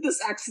all? Did this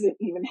accident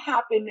even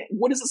happen?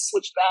 What is a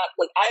switchback?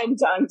 Like, I am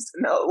dying to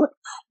know.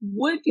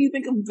 What do you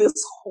think of this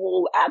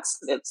whole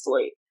accident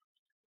story?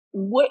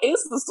 What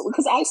is this?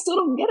 Because I still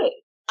don't get it.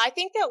 I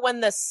think that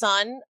when the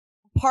son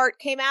part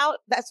came out,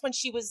 that's when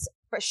she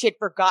had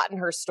forgotten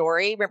her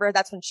story. Remember,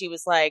 that's when she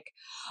was like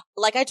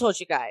I told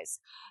you guys,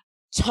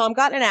 Tom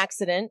got in an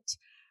accident,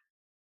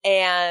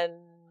 and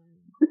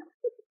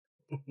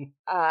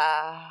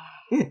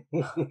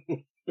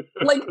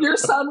like, your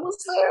son was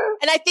there,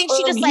 and I think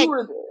she just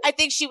I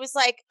think she was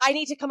like, I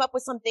need to come up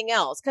with something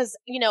else, because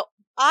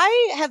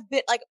I have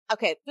been like,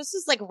 okay, this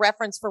is like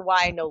reference for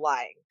why I know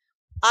lying.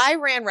 I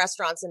ran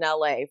restaurants in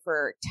LA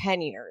for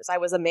 10 years. I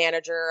was a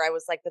manager. I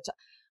was like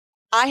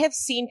I have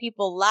seen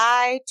people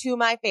lie to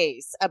my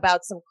face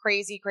about some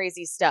crazy,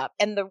 crazy stuff.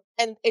 And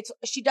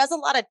she does a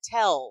lot of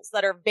tells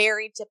that are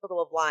very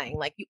typical of lying.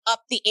 Like, you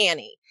up the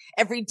ante.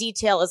 Every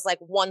detail is like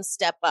one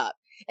step up.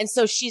 And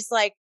so she's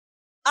like,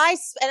 I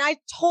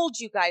told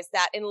you guys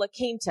that in La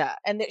Quinta,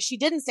 and that she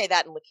didn't say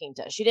that in La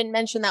Quinta. She didn't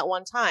mention that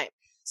one time.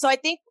 So I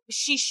think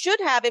she should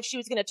have, if she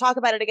was going to talk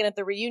about it again at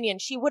the reunion,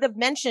 she would have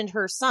mentioned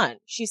her son.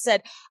 She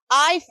said,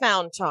 I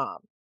found Tom.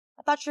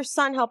 I thought your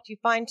son helped you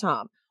find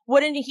Tom.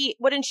 Wouldn't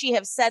she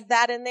have said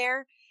that in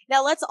there?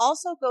 Now let's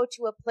also go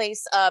to a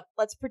place of,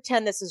 let's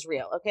pretend this is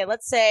real. Okay.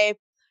 Let's say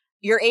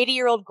your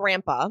 80-year-old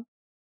grandpa,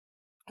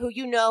 who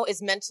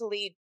is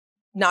mentally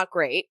not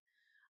great,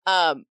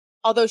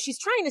 Although she's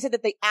trying to say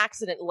that the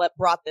accident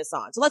brought this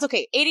on. So that's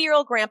okay.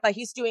 80-year-old grandpa,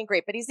 he's doing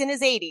great, but he's in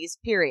his 80s,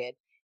 period.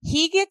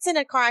 He gets in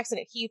a car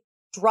accident. He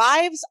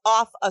drives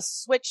off a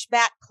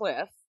switchback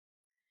cliff.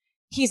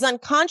 He's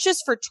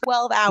unconscious for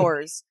 12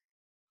 hours.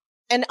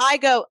 And I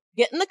go,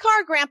 get in the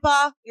car,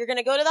 Grandpa. You're going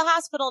to go to the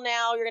hospital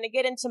now. You're going to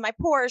get into my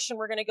Porsche and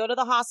we're going to go to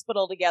the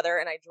hospital together.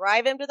 And I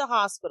drive him to the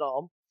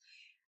hospital.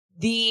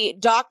 The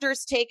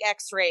doctors take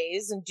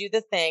x-rays and do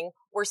the thing.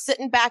 We're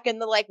sitting back in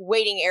the like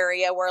waiting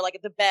area where like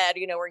at the bed,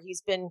 you know, where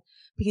he's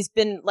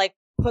been like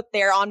put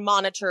there on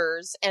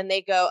monitors, and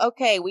they go,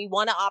 okay, we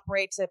want to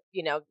operate to,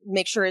 you know,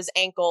 make sure his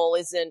ankle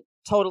isn't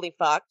totally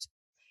fucked.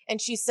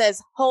 And she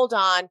says, hold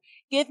on,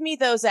 give me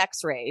those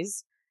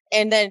x-rays,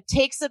 and then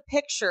takes a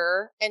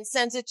picture and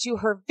sends it to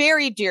her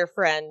very dear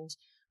friend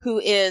who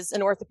is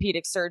an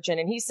orthopedic surgeon.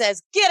 And he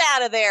says, get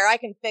out of there. I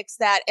can fix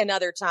that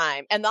another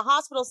time. And the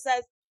hospital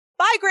says,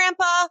 bye,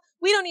 Grandpa.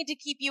 We don't need to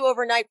keep you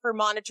overnight for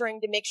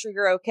monitoring to make sure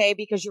you're okay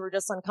because you were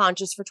just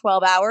unconscious for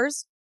 12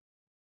 hours.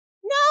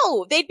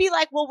 No, they'd be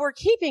like, well, we're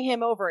keeping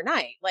him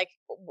overnight.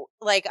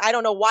 Like, I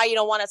don't know why you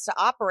don't want us to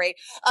operate.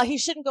 He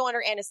shouldn't go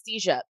under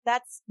anesthesia.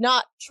 That's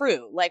not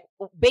true. Like,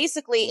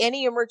 basically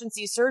any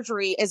emergency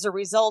surgery is a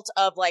result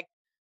of like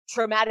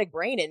traumatic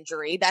brain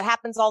injury that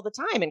happens all the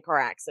time in car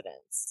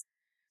accidents.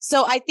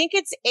 So I think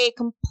it's a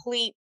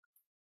complete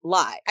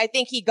lie. I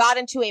think he got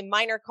into a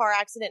minor car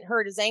accident,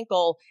 hurt his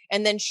ankle,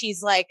 and then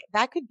she's like,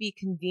 that could be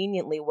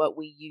conveniently what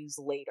we use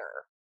later.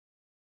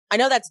 I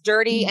know that's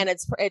dirty and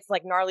it's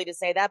like gnarly to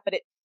say that, but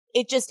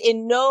it just,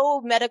 in no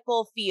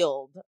medical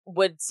field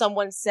would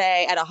someone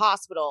say at a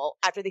hospital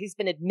after he's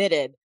been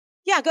admitted,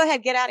 yeah, go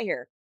ahead, get out of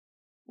here.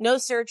 No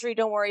surgery,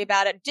 don't worry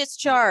about it.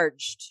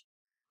 Discharged.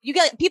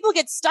 People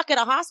get stuck at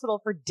a hospital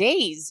for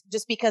days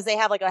just because they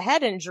have like a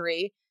head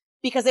injury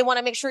because they want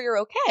to make sure you're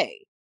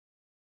okay.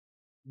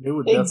 They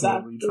would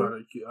definitely try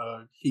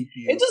to keep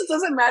you. It just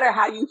doesn't matter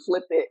how you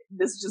flip it.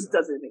 This just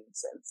doesn't make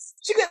sense.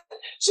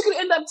 She could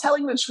end up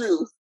telling the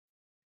truth,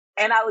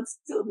 and I would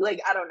still be like,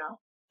 I don't know.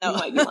 You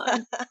might be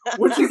lying.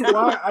 Which is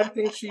why I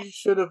think she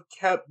should have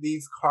kept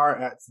these car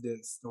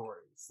accident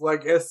stories.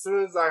 Like, as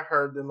soon as I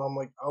heard them, I'm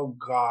like, oh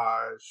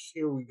gosh,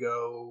 here we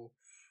go.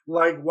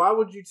 Like, why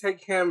would you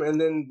take him and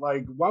then,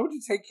 like, why would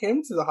you take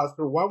him to the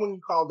hospital? Why wouldn't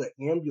you call the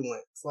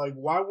ambulance? Like,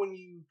 why wouldn't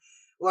you?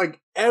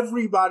 Like,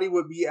 everybody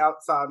would be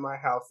outside my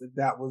house if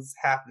that was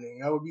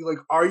happening. I would be like,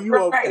 are you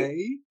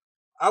okay?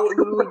 I would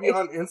literally be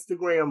on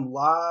Instagram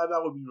Live. I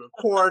would be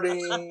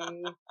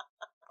recording.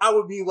 I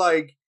would be,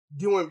 like,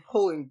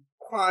 pulling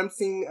crime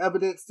scene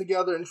evidence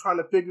together and trying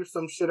to figure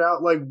some shit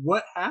out. Like,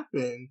 what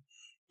happened?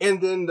 And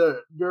then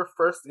your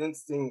first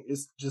instinct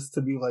is just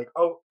to be like,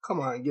 oh, come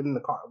on, get in the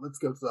car. Let's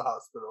go to the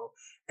hospital.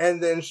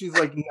 And then she's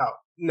like,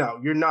 no,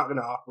 you're not going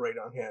to operate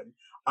on him.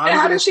 And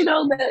how did she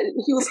know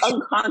that he was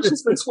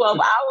unconscious for 12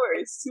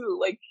 hours, too?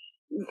 Like,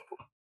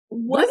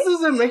 what? This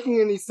isn't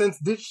making any sense.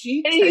 Did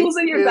she? And he was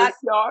in your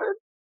backyard?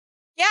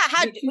 Yeah.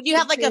 How you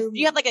have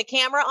like a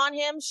camera on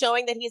him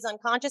showing that he's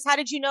unconscious? How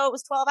did you know it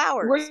was 12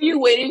 hours? Were you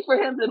waiting for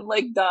him to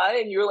like die?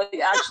 And you're like,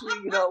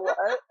 actually, you know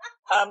what?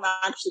 I'm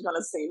actually going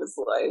to save his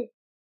life.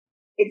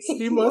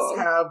 She must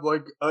have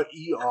like a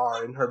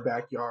ER in her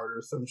backyard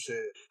or some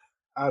shit.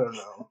 I don't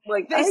know.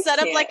 Like they set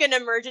up like an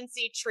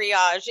emergency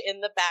triage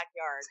in the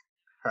backyard.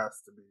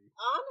 Has to be.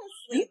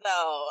 Honestly,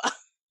 though.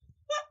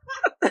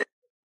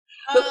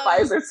 The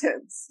Pfizer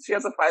tins. She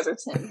has a Pfizer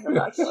tin in her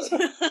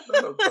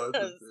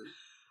backyard.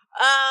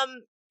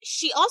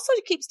 She also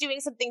keeps doing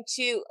something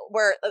too,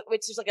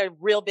 which is like a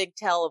real big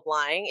tell of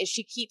lying, is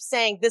she keeps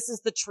saying, this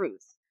is the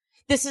truth.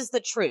 This is the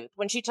truth.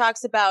 When she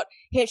talks about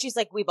him, she's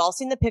like, we've all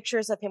seen the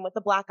pictures of him with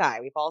the black eye.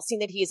 We've all seen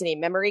that he is in a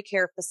memory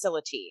care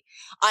facility.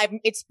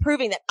 It's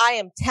proving that I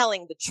am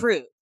telling the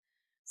truth.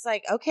 It's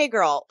like, okay,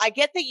 girl, I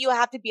get that you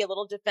have to be a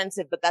little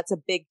defensive, but that's a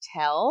big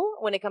tell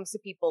when it comes to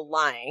people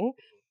lying.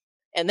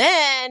 And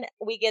then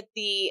we get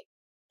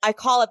I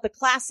call it the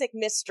classic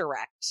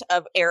misdirect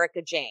of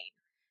Erica Jane.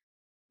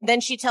 Then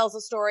she tells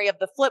the story of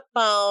the flip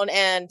phone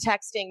and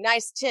texting,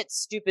 nice tits,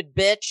 stupid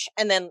bitch,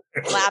 and then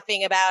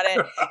laughing about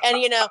it.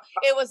 And, you know,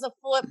 it was a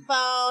flip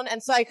phone.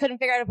 And so I couldn't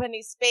figure out how to put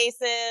any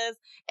spaces.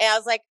 And I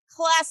was like,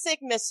 classic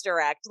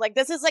misdirect. Like,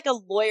 this is like a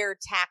lawyer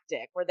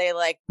tactic where they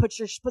like put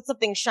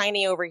something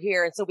shiny over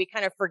here. And so we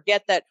kind of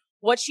forget that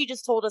what she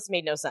just told us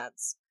made no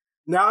sense.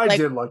 Now, I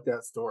did like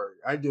that story.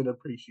 I did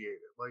appreciate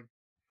it. Like,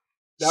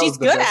 she's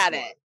good at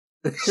it.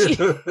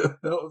 That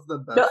was the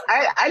best. No,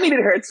 I needed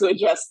her to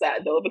address that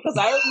though, because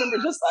I remember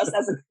just us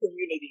as a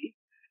community,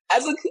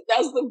 as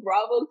the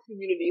Bravo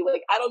community.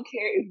 Like, I don't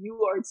care if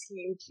you are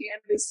Team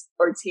Candace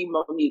or Team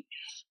Monique.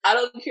 I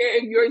don't care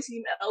if you're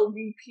Team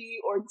LVP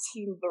or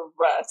Team the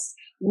rest.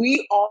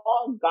 We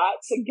all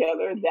got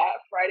together that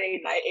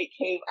Friday night. It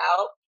came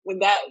out when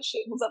that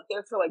shit was up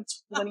there for like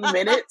 20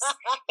 minutes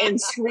and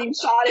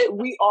screenshot it.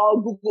 We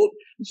all Googled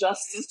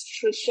Justice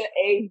Trisha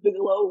A.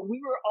 Bigelow. We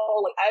were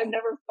all like, I've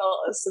never felt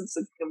a sense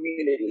of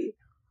community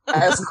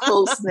as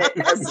close-knit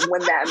as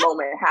when that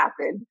moment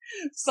happened.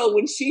 So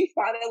when she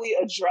finally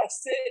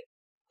addressed it,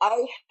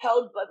 I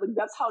held, like,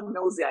 that's how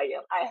nosy I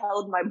am. I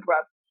held my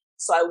breath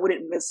so I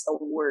wouldn't miss a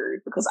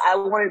word, because I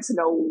wanted to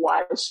know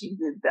why she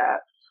did that.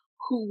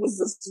 Who was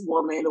this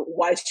woman?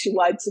 Why she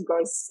lied to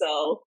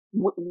Garcelle?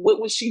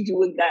 What was she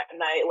doing that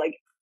night? Like,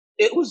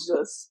 it was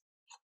just,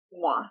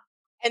 mwah.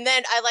 And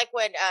then I like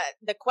when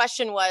the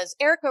question was,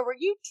 Erica, were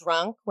you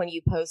drunk when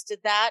you posted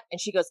that?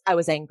 And she goes, I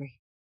was angry.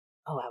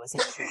 Oh, I was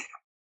angry.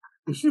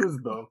 She was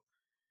both.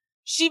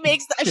 She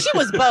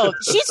was both.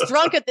 She's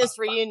drunk at this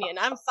reunion.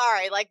 I'm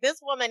sorry. Like, this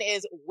woman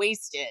is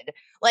wasted.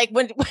 Like,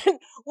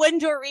 when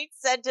Dorit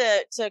said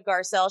to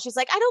Garcelle, she's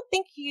like, I don't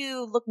think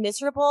you look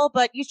miserable,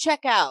 but you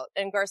check out.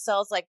 And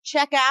Garcelle's like,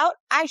 check out?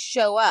 I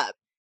show up.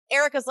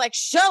 Erica's like,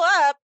 show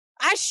up?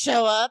 I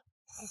show up.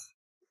 I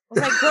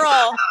was like,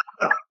 girl.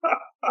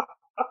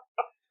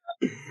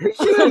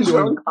 She was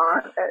drunk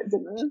at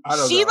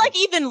dinner. She like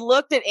even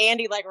looked at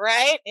Andy like,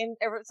 right? And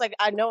it's like,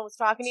 I know I was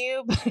talking to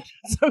you, but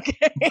it's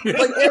okay.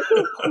 Like,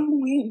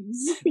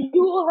 please, you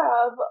will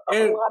have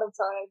a lot of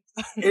time.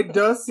 It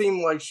does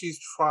seem like she's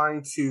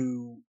trying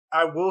to,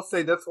 I will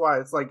say that's why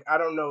it's like, I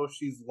don't know if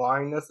she's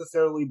lying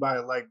necessarily by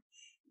like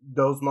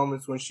those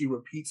moments when she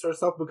repeats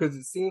herself, because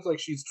it seems like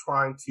she's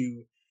trying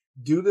to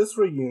do this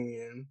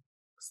reunion,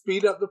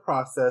 speed up the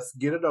process,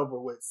 get it over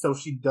with, so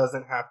she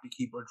doesn't have to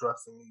keep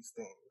addressing these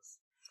things.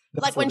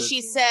 That's like when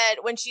she said,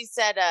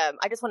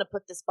 I just want to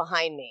put this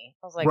behind me.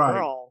 I was like,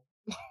 girl,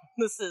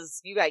 this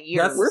is, you got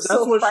years. We're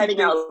still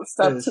fighting out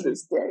stuff to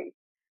this day.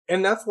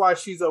 And that's why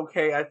she's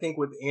okay, I think,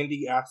 with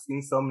Andy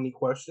asking so many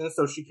questions,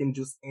 so she can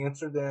just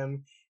answer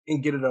them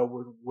and get it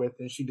over with,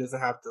 and she doesn't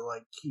have to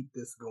like keep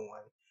this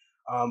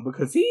going.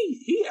 Because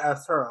he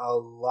asked her a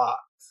lot.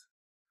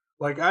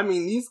 Like, I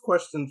mean, these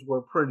questions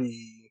were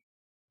pretty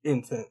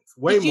intense.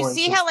 Did you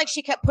see how like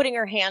she kept putting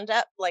her hand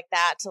up like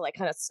that to like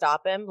kind of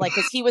stop him? Like,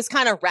 cause he was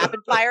kind of rapid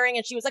firing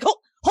and she was like,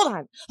 hold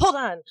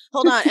on.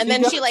 And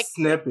then she like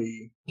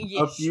snippy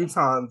a few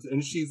times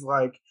and she's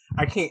like,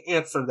 I can't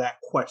answer that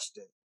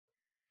question.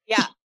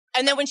 Yeah.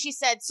 And then when she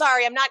said,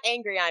 sorry, I'm not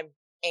angry, I'm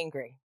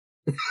angry.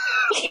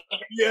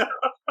 Yeah.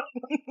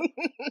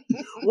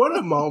 What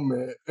a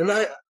moment. And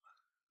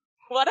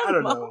what a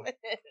moment.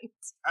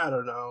 I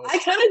don't know. I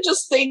kind of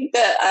just think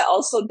that I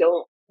also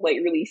don't like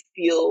really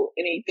feel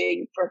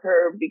anything for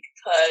her,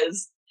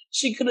 because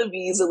she could have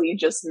easily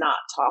just not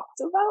talked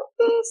about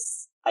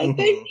this, I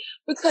think,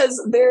 because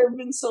there have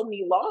been so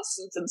many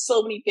lawsuits and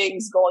so many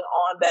things going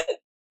on that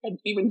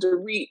even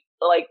Dorit,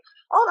 like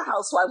all the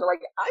housewives are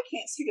like, I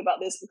can't speak about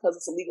this because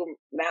it's a legal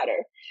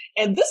matter.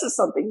 And this is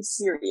something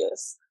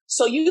serious.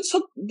 So you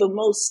took the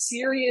most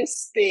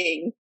serious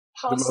thing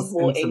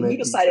possible and you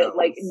decided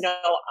like, no,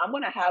 I'm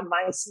going to have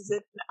my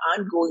season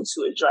and I'm going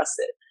to address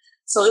it.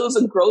 So it was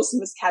a gross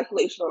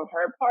miscalculation on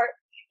her part.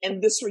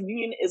 And this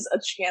reunion is a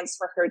chance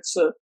for her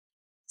to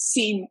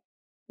see,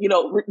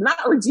 not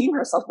redeem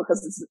herself,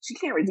 because she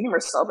can't redeem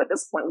herself at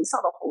this point. We saw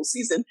the whole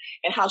season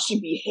and how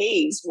she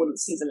behaves when the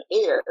season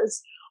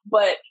airs.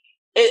 But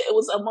it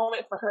was a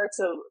moment for her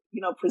to,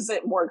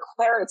 present more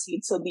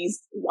clarity to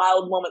these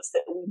wild moments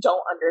that we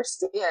don't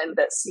understand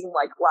that seem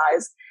like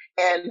lies.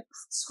 And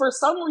for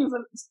some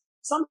reason,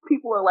 some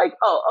people are like,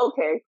 oh,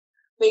 okay,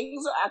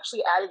 things are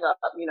actually adding up.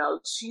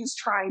 She's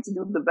trying to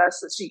do the best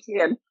that she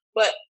can.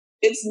 But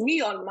it's me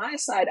on my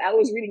side. I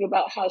was reading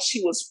about how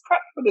she was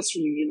prepped for this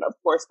reunion, of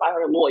course, by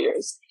her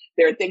lawyers.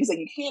 There are things that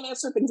you can't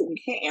answer, things that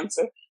you can't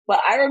answer. But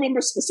I remember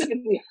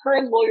specifically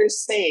her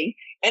lawyers saying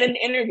in an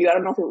interview, I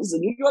don't know if it was the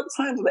New York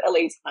Times or the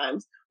LA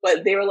Times,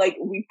 but they were like,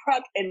 we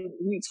prepped and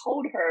we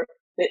told her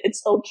that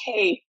it's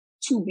okay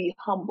to be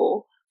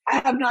humble. I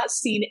have not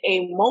seen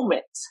a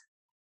moment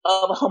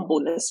of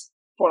humbleness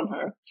from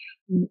her.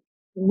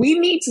 We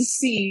need to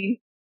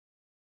see,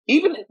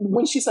 even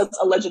when she says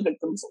alleged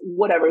victims,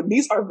 whatever,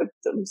 these are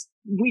victims.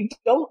 We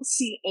don't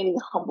see any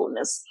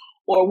humbleness,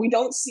 or we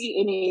don't see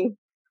any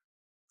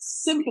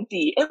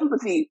sympathy,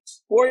 empathy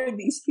for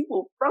these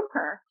people from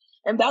her.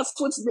 And that's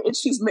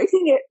she's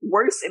making it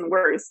worse and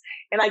worse.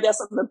 And I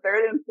guess on the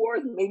third and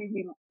fourth,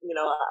 maybe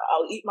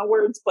I'll eat my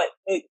words, but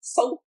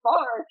so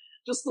far,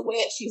 just the way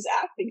that she's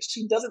acting,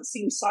 she doesn't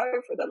seem sorry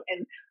for them.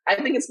 And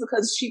I think it's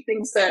because she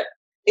thinks that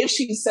if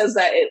she says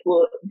that, it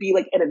will be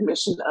like an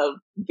admission of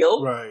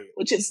guilt, right,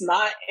 which it's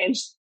not. And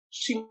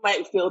she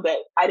might feel that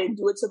I didn't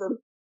do it to them,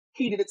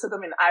 he did it to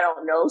them, and I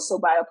don't know. So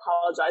by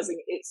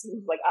apologizing, it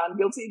seems like I'm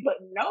guilty. But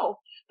no,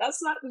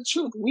 that's not the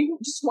truth. We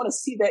just want to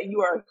see that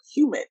you are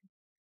human.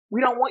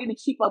 We don't want you to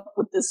keep up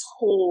with this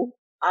whole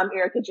I'm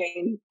Erica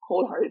Jane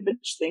cold-hearted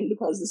bitch thing,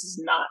 because this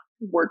is not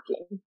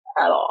working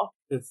at all.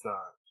 It's not.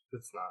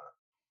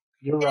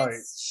 You're right.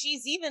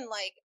 She's even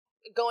like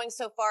going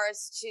so far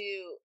as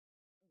to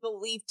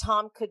believe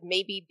Tom could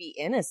maybe be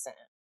innocent,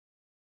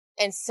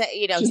 and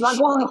say, she's not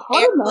going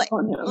hard enough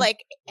on him.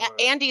 Like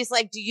Andy's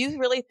like, do you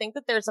really think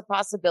that there's a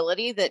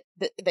possibility that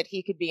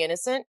he could be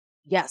innocent?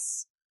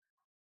 Yes.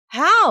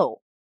 How?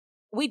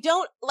 We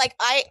don't like.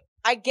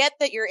 I get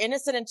that you're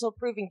innocent until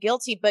proven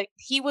guilty, but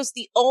he was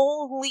the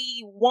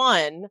only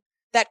one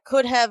that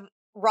could have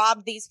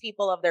robbed these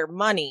people of their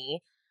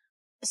money.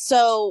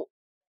 So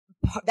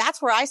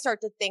that's where I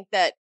start to think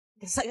that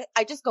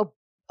I just go,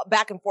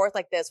 back and forth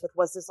like this with,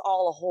 was this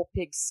all a whole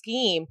big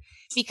scheme?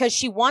 Because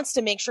she wants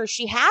to make sure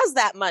she has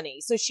that money.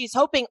 So she's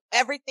hoping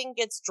everything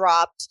gets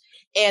dropped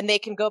and they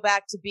can go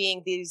back to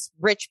being these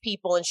rich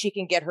people and she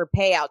can get her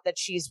payout that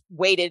she's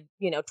waited,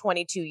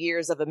 22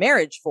 years of a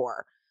marriage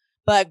for.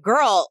 But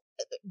girl,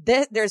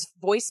 there's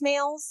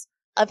voicemails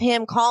of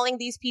him calling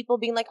these people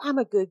being like, I'm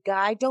a good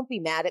guy. Don't be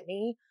mad at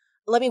me.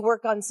 Let me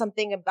work on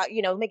something about,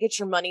 let me get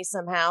your money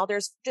somehow.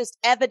 There's just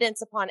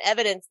evidence upon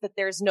evidence that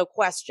there's no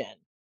question.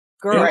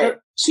 Girl, right.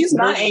 She's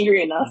not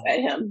angry enough at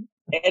him.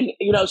 And,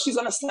 she's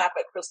going to snap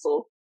at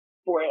Crystal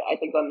for it, I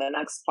think, on the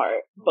next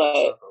part.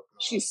 But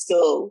she's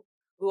still...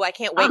 Ooh, I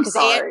can't wait. Because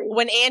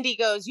when Andy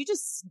goes, you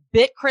just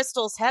bit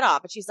Crystal's head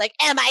off. And she's like,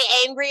 am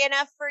I angry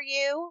enough for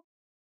you?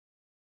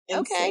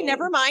 Insane. Okay,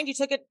 never mind. You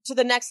took it to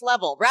the next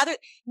level. Rather,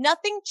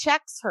 nothing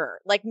checks her.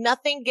 Like,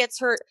 nothing gets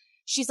her.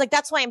 She's like,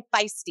 that's why I'm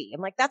feisty.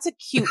 I'm like, that's a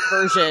cute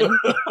version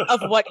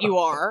of what you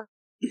are.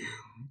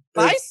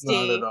 Feisty. It's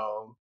not at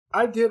all.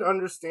 I did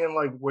understand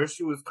like where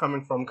she was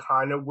coming from,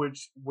 kind of,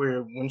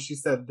 where when she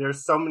said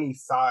there's so many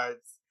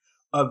sides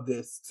of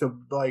this to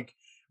like,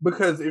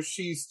 because if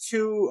she's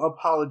too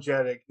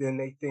apologetic, then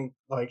they think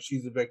like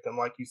she's a victim,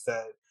 like you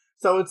said.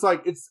 So it's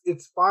like it's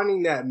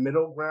finding that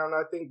middle ground.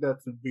 I think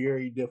that's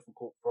very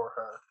difficult for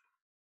her,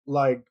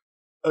 like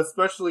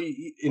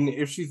especially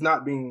if she's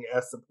not being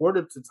as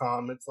supportive to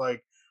Tom. It's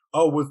like,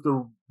 oh, was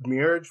the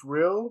marriage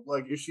real?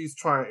 Like, is she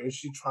trying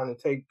to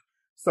take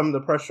some of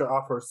the pressure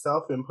off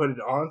herself and put it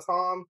on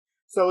Tom?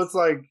 So it's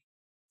like,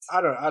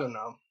 I don't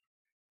know.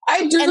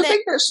 I do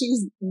think that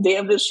she's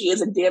damned if she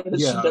is and damned if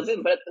she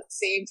doesn't, but at the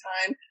same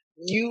time,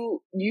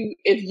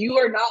 if you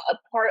are not a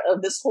part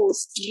of this whole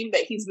scheme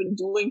that he's been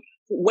doing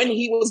when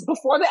he was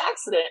before the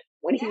accident,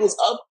 when he was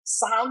of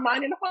sound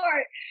mind and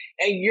heart,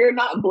 and you're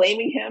not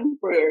blaming him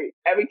for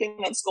everything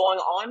that's going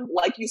on,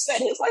 like you said,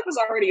 his life is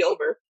already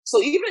over.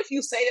 So even if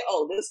you say,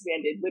 oh, this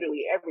man did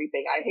literally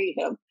everything, I hate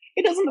him,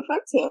 it doesn't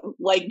affect him.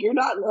 Like, you're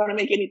not going to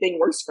make anything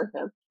worse for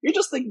him. You're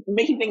just like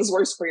making things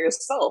worse for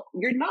yourself.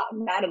 You're not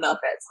mad enough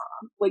at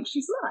Tom. Like,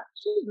 she's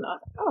not.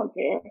 I don't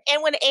care.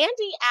 And when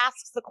Andy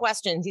asks the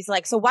questions, he's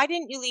like, so why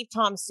didn't you leave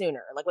Tom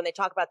sooner? Like when they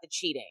talk about the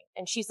cheating,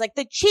 and she's like,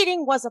 the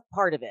cheating was a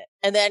part of it.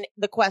 And then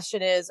the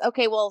question is,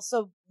 okay, well,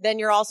 so then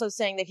you're also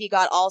saying that he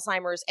got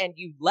Alzheimer's and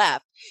you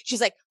left.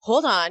 She's like,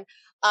 hold on.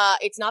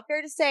 It's not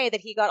fair to say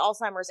that he got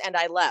Alzheimer's and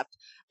I left.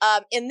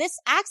 In this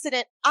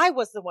accident, I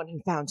was the one who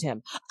found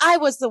him. I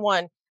was the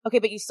one. Okay,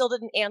 but you still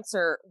didn't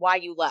answer why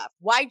you left.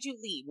 Why'd you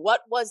leave?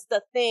 What was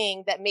the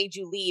thing that made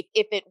you leave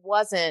if it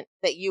wasn't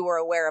that you were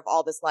aware of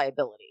all this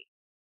liability?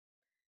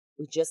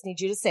 We just need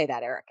you to say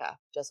that, Erica.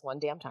 Just one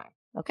damn time.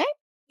 Okay?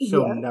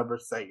 She'll never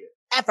say it.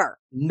 Ever.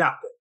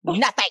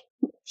 Nothing.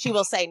 She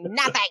will say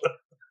nothing.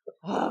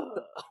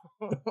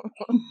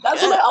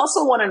 That's what I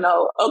also want to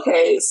know.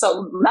 Okay,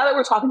 so now that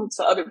we're talking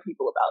to other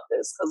people about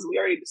this, because we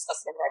already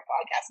discussed it in our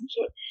podcast and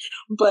shit,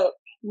 but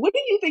what do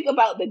you think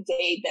about the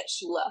day that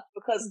she left?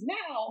 Because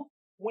now,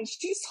 when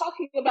she's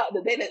talking about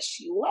the day that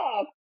she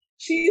left,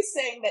 she's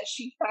saying that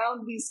she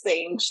found these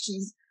things.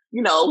 She's,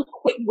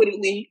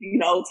 quick-wittedly,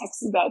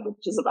 texting back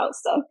bitches about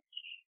stuff.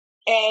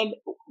 And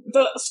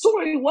the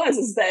story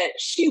is that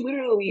she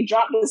literally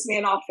dropped this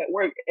man off at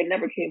work and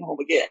never came home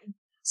again.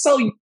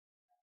 So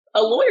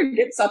a lawyer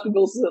gets up and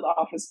goes to the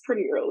office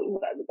pretty early.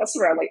 That's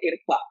around like 8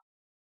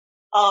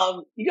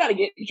 o'clock. You got to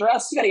get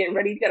dressed. You got to get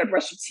ready. You got to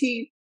brush your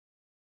teeth.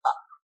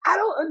 I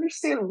don't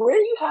understand where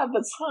you have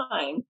the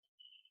time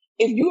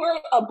if you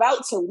are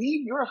about to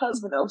leave your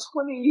husband of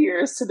 20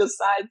 years to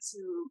decide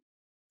to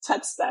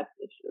text back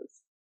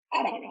bitches.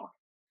 I don't know.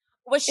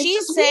 Was she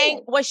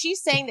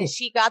saying that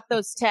she got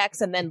those texts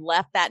and then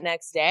left that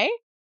next day?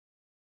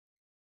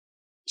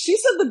 She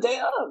said the day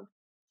of.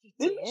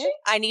 Didn't she?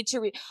 I need to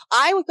read.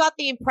 I got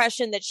the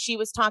impression that she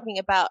was talking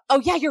about.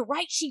 Oh yeah, you're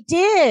right. She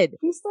did.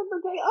 She said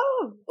the day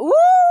of.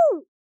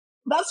 Ooh,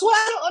 that's what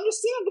I don't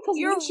understand because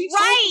you're when she right.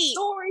 told the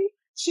story,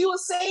 she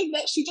was saying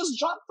that she just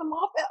dropped them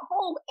off at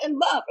home and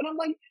left. And I'm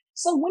like,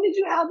 so when did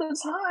you have the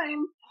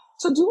time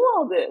to do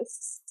all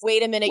this?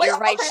 Wait a minute, you're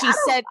right.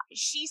 Okay,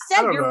 she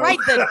said you're right.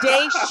 The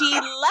day she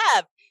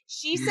left.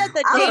 She said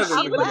the day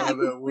she left. To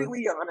be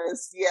completely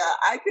honest, yeah,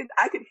 I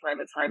could find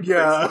a time.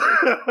 Yeah,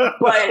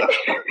 but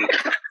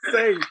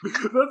same.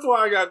 That's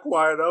why I got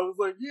quiet. I was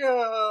like,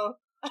 yeah.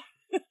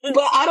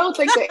 But I don't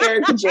think that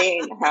Erica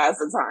Jane has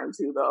the time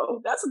to,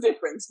 though. That's the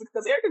difference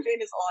because Erica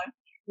Jane is on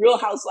Real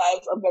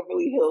Housewives of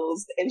Beverly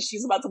Hills, and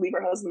she's about to leave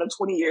her husband of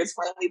 20 years,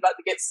 finally about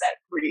to get set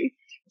free.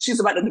 She's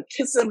about to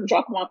kiss him,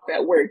 drop him off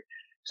at work.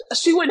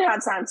 She wouldn't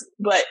have time to,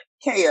 but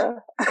Kaya.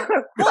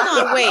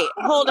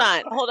 Hold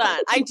on.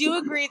 I do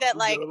agree that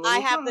like I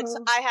have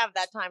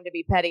that time to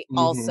be petty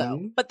also.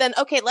 But then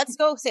okay, let's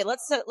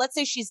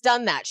say she's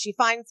done that. She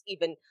finds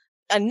even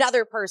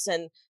another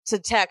person to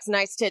text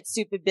nice tits,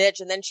 stupid bitch,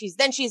 and then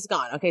she's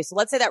gone. Okay, so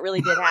let's say that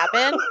really did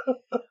happen.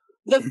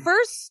 The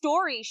first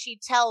story she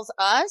tells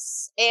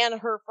us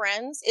and her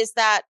friends is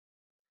that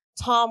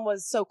Tom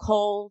was so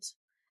cold.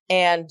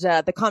 And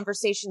the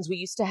conversations we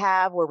used to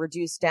have were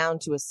reduced down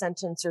to a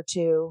sentence or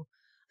two.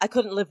 I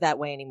couldn't live that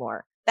way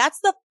anymore. That's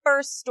the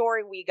first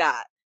story we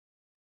got.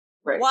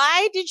 Right.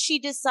 Why did she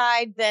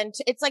decide then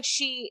to, it's like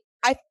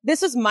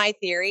this is my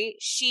theory.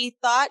 She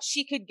thought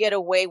she could get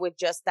away with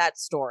just that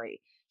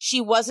story.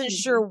 She wasn't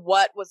sure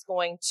what was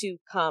going to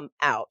come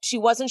out. She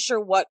wasn't sure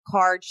what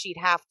card she'd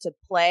have to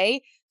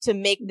play to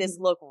make this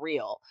look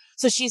real.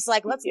 So she's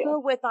like, let's go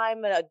with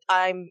I'm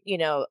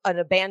an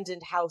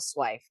abandoned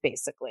housewife,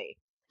 basically.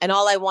 And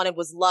all I wanted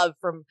was love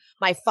from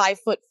my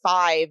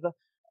 5'5"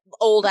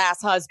 old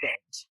ass husband.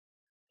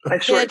 A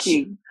short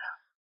king.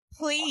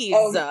 Please.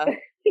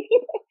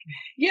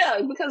 Yeah,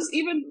 because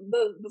even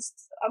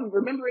I'm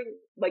remembering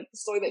like the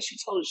story that she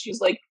told. She's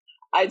like,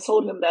 I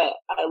told him that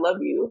I love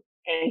you,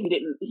 and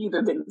he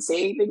either didn't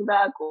say anything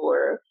back,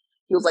 or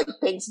he was like,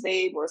 thanks,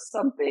 babe, or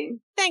something.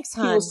 Thanks,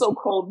 hon. He was so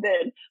cold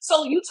then.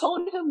 So you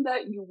told him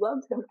that you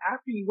loved him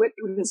after you went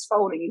through his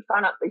phone and you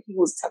found out that he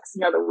was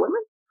texting other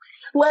women?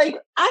 Like,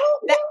 I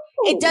don't know.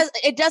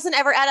 It doesn't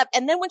ever add up.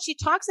 And then when she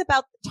talks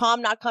about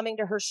Tom not coming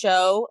to her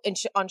show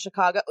on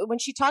Chicago, when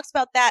she talks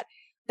about that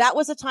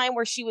was a time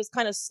where she was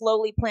kind of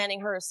slowly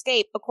planning her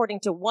escape, according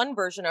to one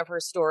version of her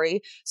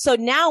story. So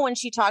now when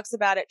she talks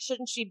about it,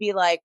 shouldn't she be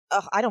like,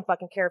 ugh, I don't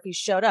fucking care if he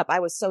showed up. I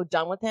was so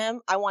done with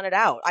him. I wanted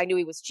out. I knew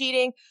he was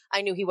cheating.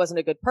 I knew he wasn't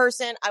a good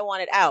person. I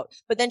wanted out.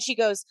 But then she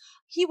goes,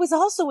 he was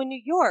also in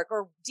New York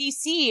or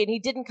DC and he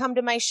didn't come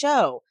to my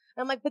show.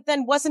 And I'm like, but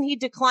then wasn't he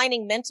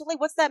declining mentally?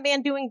 What's that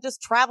man doing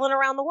just traveling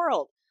around the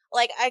world?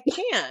 Like, I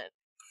can't.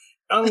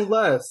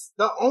 Unless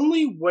the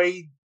only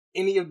way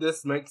any of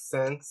this makes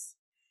sense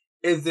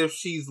is if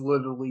she's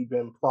literally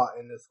been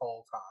plotting this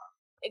whole time.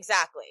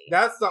 Exactly.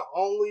 That's the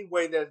only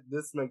way that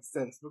this makes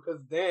sense,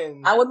 because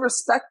then I would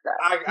respect that.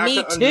 I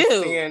can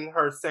understand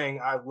her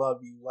saying I love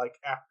you like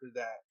after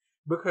that,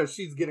 because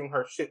she's getting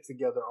her shit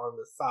together on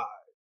the side.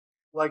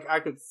 Like,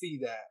 I could see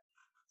that.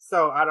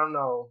 So I don't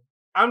know.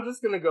 I'm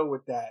just gonna go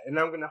with that, and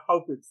I'm gonna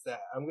hope it's that.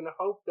 I'm gonna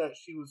hope that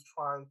she was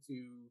trying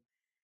to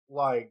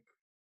like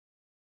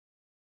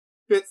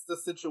fix the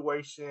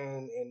situation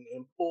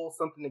and pull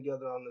something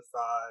together on the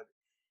side.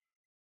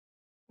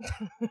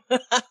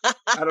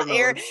 I don't know.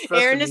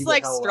 Aaron is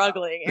like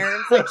struggling.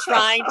 Aaron's like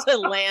trying to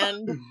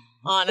land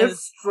on his.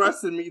 It's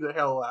stressing me the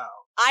hell out.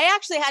 I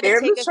actually had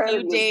to take a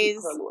few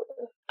days.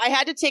 I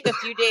had to take a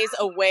few days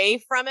away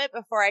from it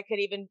before I could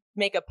even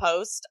make a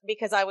post,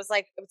 because I was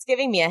like, it's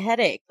giving me a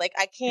headache. Like,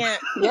 I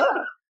can't. Yeah.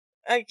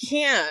 I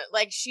can't.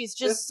 Like, she's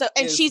just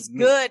she's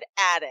good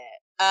at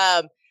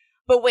it.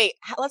 But wait,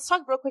 let's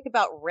talk real quick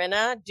about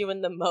Rinna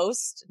doing the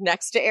most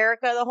next to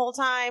Erica the whole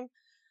time.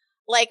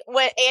 Like,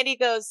 when Andy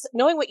goes,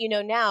 knowing what you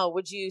know now,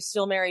 would you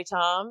still marry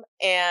Tom?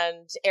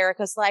 And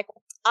Erica's like,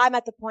 I'm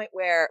at the point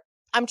where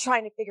I'm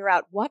trying to figure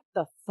out what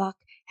the fuck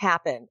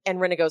happened. And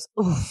Rinna goes,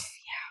 oof,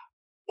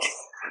 yeah.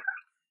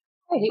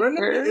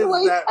 Rinna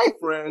is that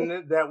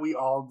friend that we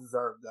all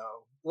deserve,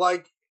 though.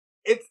 Like,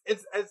 it's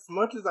as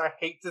much as I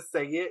hate to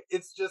say it,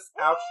 it's just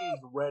how she's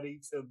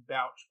ready to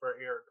vouch for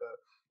Erica.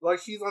 Like,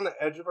 she's on the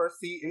edge of her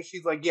seat, and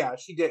she's like, yeah,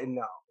 she didn't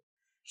know.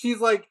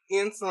 She's like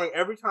answering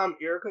every time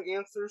Erica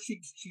answers.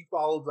 She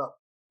follows up.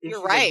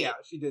 You're right. Like, yeah,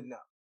 she didn't know.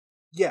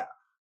 Yeah,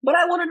 but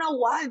I want to know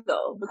why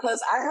though,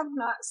 because I have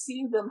not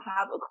seen them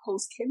have a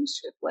close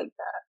kinship like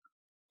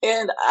that,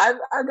 and I've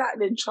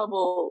gotten in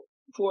trouble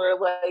for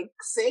like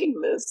saying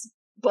this.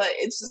 But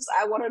it's just,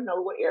 I want to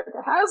know what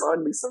Erica has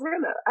on Lisa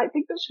Rinna. I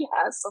think that she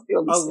has something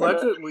on Lisa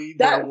Rinna. Allegedly,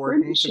 they're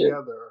working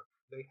together.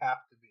 They have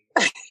to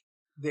be.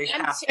 They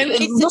have to. And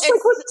it's just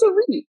like what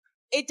to read.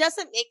 It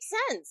doesn't make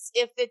sense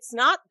if it's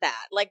not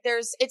that. Like,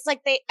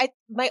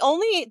 my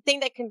only thing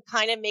that can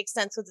kind of make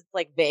sense because it's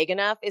like vague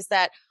enough is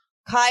that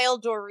Kyle,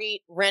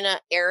 Dorit, Rinna,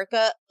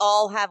 Erica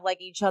all have like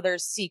each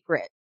other's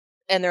secret.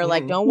 And they're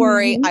like, don't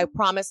worry, I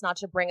promise not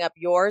to bring up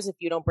yours if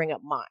you don't bring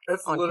up mine.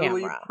 It's on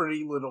literally camera.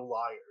 Pretty Little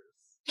Liars.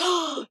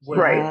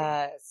 Right.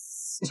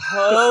 Yes.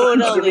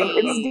 Totally.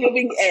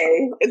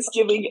 It's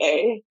giving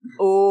A.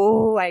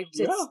 Oh, it's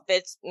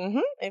exactly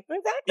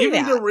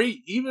even that.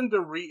 Even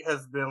Dorit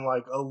has been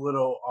like a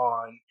little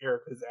on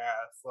Erica's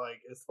ass, like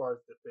as far as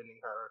defending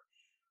her.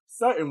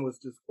 Sutton was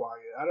just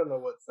quiet. I don't know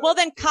what. Sutton well,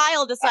 then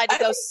Kyle decided to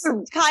go.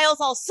 Kyle's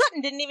all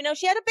Sutton didn't even know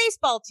she had a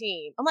baseball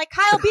team. I'm like,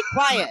 Kyle, be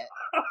quiet.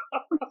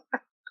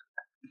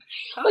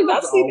 Like,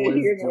 that's neither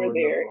here nor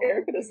there.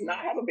 Erica does not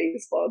have a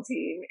baseball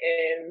team,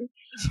 and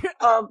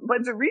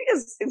but Dorit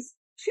is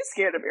she's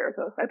scared of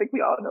Erica. I think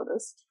we all know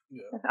this.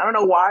 Yeah. I don't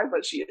know why,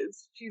 but she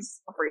is.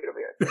 She's afraid of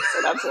Erica,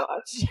 so that's why.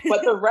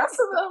 But the rest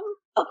of them,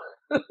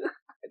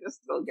 I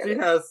just don't get it. She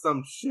has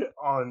some shit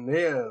on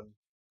them.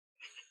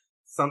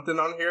 Something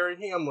on Harry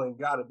Hamlin,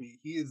 gotta be.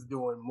 He is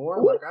doing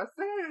more, like I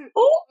said.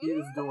 He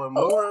is doing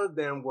more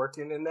than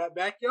working in that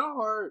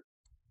backyard.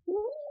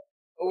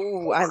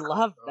 Oh, I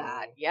love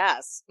that.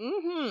 Yes.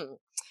 Mm-hmm.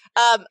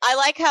 I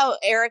like how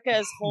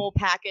Erica's whole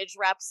package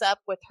wraps up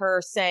with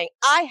her saying,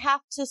 I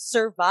have to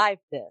survive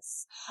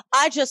this.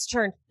 I just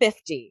turned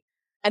 50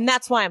 and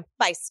that's why I'm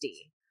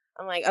feisty.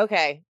 I'm like,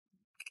 okay.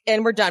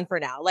 And we're done for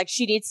now. Like,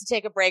 she needs to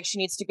take a break. She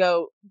needs to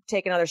go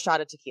take another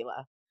shot of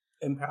tequila.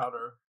 And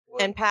powder.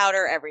 And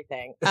powder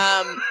everything.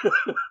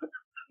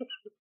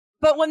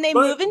 But when they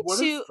move into... What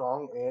a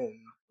strong end.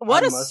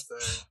 What I a... must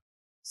say.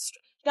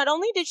 Not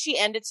only did she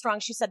end it strong,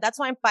 she said, that's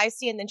why I'm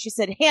feisty. And then she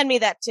said, hand me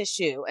that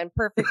tissue, and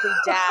perfectly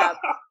dabbed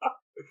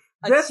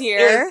a this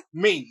tear. Is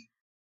me.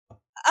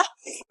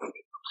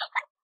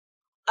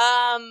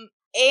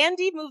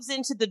 Andy moves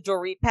into the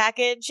Dorit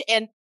package,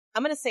 and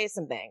I'm going to say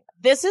something.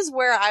 This is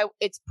where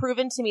it's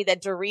proven to me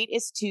that Dorit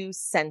is too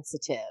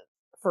sensitive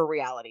for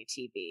reality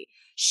TV.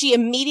 She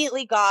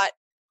immediately got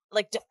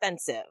like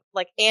defensive.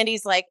 Like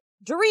Andy's like,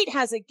 Dorit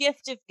has a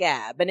gift of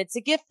gab, and it's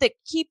a gift that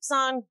keeps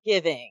on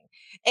giving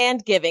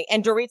and giving.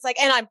 And Dorit's like,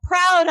 and I'm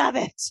proud of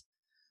it.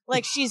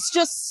 Like, she's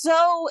just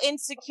so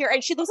insecure,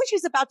 and she looks like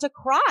she's about to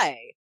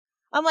cry.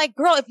 I'm like,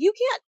 girl, if you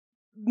can't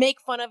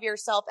make fun of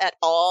yourself at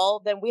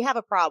all, then we have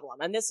a problem.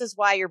 And this is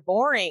why you're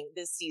boring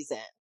this season.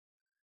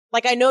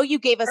 Like, I know you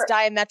gave us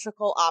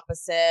diametrical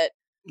opposite.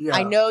 Yeah,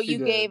 I know you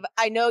gave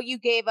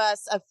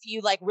us a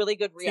few like really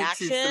good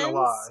reactions. 2 truths and a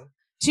lie.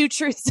 2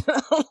 truths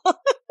and a lie.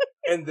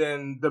 And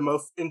then the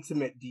most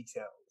intimate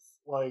details.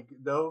 Like,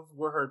 those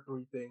were her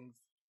 3 things.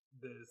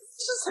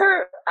 It's just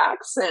her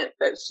accent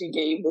that she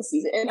gave this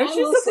season. And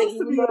she's supposed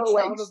to be a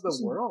child of the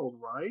world,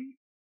 right?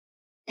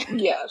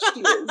 Yeah,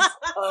 she is.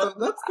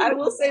 I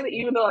will say that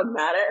even though I'm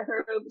mad at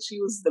her, she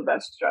was the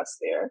best dressed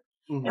there.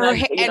 Mm-hmm. Her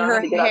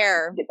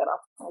hair. Get that off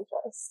my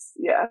chest.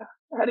 Yeah.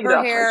 I had to get it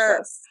off my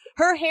chest.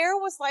 Her hair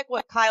was like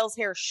what Kyle's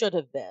hair should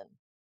have been.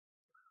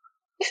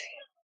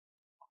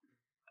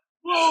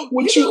 Well,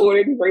 what you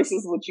ordered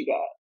versus what you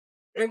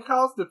got. In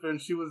Kyle's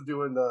defense, she was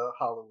doing the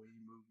Halloween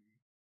movie.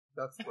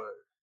 That's what.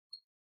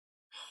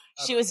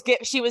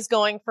 She was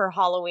going for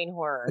Halloween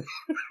horror.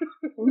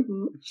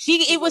 Mm-hmm.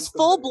 It was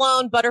full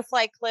blown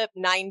butterfly clip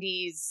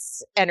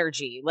 90s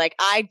energy. Like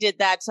I did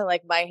that to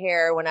like my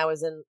hair when I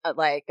was in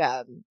I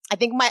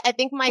think my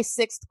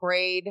 6th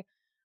grade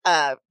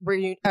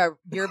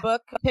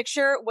yearbook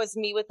picture was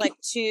me with like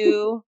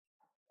 2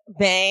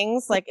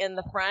 bangs like in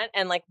the front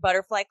and like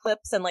butterfly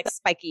clips and like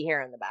spiky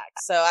hair in the back.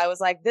 So I was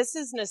like, this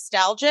is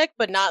nostalgic,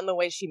 but not in the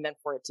way she meant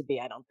for it to be,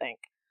 I don't think.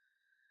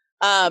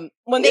 They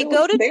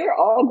were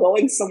all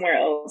going somewhere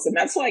else, and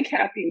that's why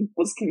Kathy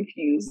was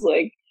confused.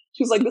 Like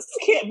she was like, "This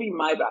can't be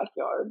my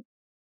backyard."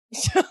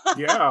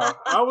 Yeah,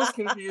 I was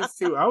confused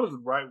too. I was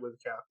right with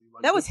Kathy.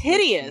 Like, that was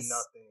hideous.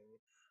 Nothing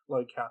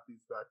like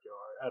Kathy's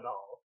backyard at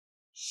all.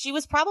 She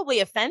was probably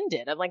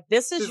offended. I'm like,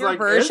 "This is your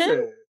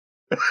version."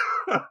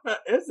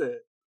 Is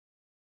it?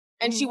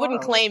 And she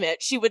wouldn't claim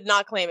it. She would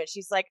not claim it.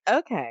 She's like,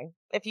 "Okay,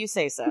 if you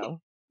say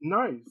so."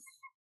 Nice,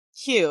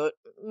 cute.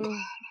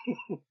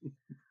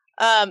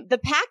 The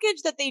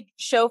package that they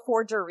show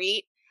for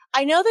Dorit,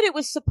 I know that it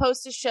was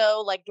supposed to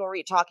show like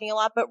Dorit talking a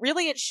lot, but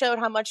really it showed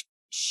how much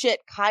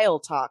shit Kyle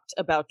talked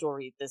about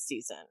Dorit this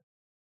season.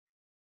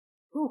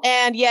 Ooh.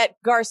 And yet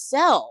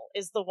Garcelle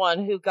is the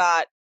one who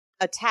got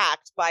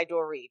attacked by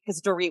Dorit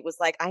because Dorit was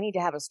like, I need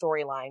to have a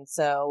storyline.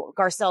 So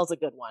Garcelle's a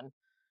good one.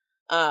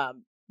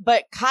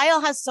 But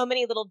Kyle has so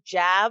many little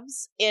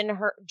jabs in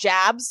her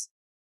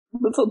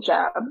little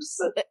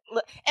jabs.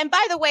 And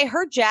by the way,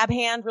 her jab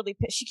hand really,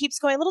 she keeps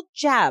going, little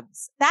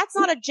jabs. That's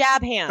not a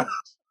jab hand.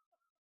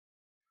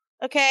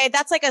 Okay.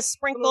 That's like a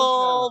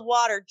sprinkle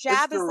water.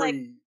 Jab is like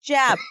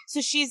jab. So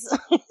she's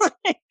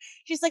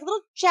like little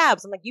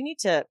jabs. I'm like, you need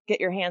to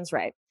get your hands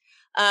right.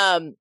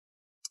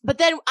 But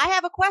then I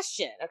have a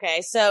question.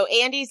 Okay. So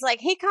Andy's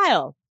like, hey,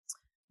 Kyle,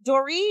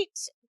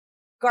 Dorit,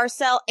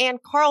 Garcelle,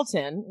 and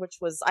Carlton,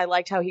 I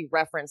liked how he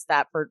referenced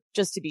that for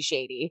just to be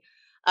shady.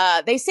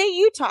 They say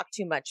you talk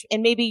too much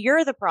and maybe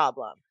you're the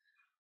problem.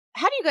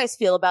 How do you guys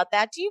feel about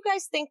that? Do you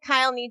guys think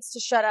Kyle needs to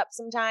shut up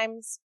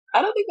sometimes?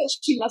 I don't think that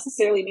she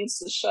necessarily needs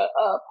to shut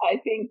up. I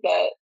think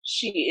that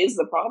she is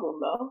the problem,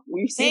 though.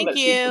 We've seen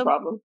she's the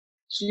problem.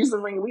 She's the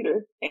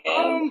ringleader.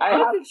 And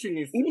I think she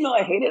needs to even though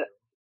I hate it.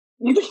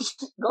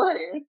 Go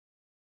ahead, Aaron.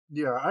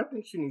 Yeah, I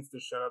think she needs to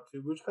shut up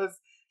too, because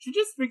she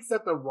just speaks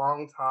at the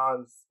wrong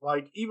times.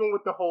 Like, even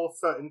with the whole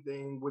Sutton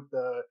thing with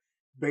the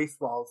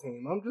baseball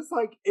team, I'm just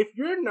like, if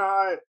you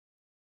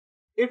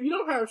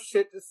don't have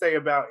shit to say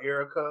about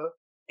Erica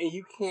and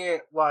you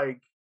can't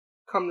like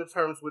come to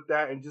terms with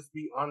that and just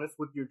be honest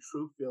with your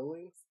true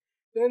feelings,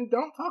 then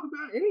don't talk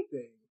about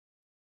anything.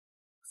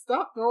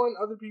 Stop throwing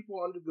other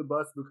people under the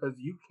bus because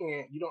you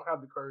don't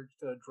have the courage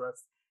to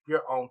address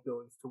your own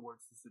feelings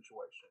towards the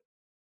situation.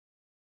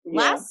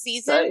 Last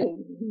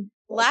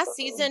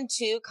season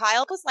too,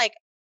 Kyle was like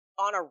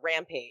on a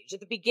rampage. At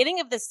the beginning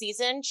of the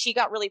season, she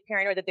got really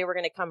paranoid that they were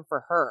going to come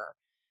for her.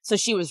 So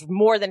she was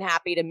more than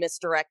happy to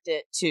misdirect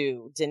it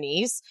to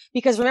Denise,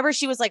 because remember,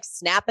 she was like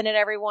snapping at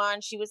everyone.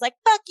 She was like,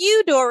 fuck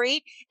you,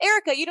 Dorit.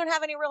 Erica, you don't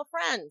have any real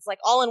friends, like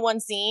all in one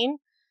scene.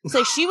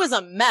 So she was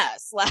a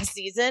mess last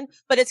season,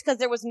 but it's because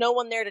there was no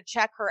one there to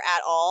check her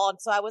at all.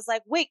 And so I was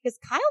like, wait, is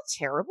Kyle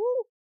terrible?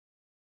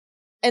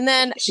 And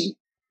then she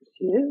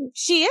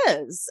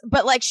is,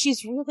 but like,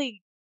 she's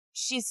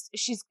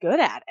good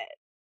at it.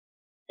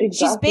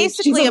 Exactly. She's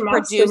basically a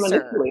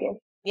producer.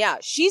 Yeah.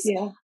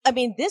 I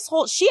mean,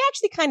 she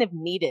actually kind of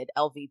needed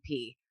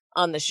LVP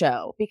on the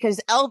show because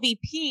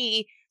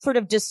LVP sort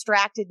of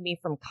distracted me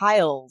from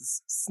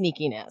Kyle's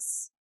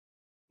sneakiness.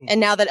 And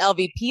now that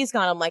LVP's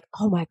gone, I'm like,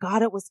 oh my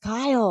God, it was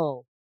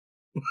Kyle.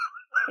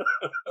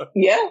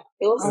 Yeah,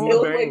 it was like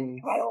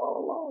Kyle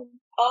all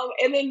along.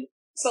 And then,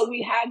 so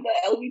we had the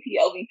LVP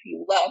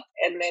left,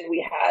 and then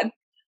we had,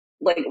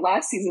 like,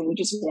 last season, we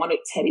just wanted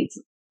Teddy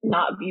to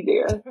not be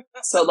there.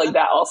 So, like,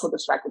 that also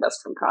distracted us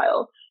from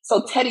Kyle.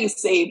 So Teddy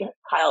saved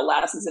Kyle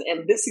last season,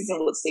 and this season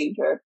what saved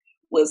her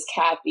was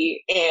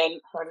Kathy and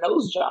her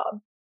nose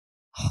job.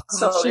 Oh,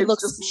 God, so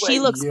she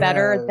looks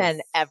better than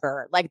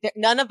ever. Like,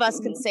 none of us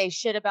can say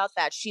shit about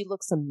that. She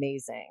looks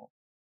amazing.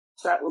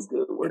 That was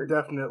good work. It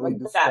definitely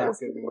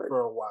distracted me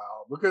for a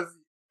while, because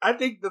I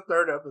think the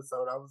third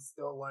episode I was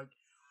still like,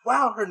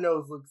 wow, her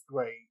nose looks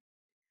great.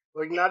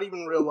 Like, not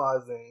even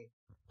realizing.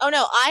 Oh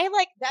no, I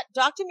like that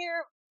Dr.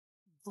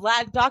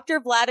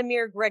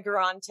 Vladimir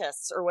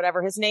Gregorantis, or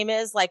whatever his name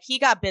is. Like, he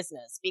got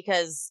business,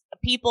 because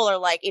people are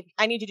like,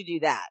 I need you to do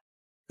that.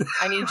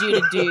 I need you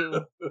to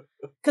do,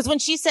 because when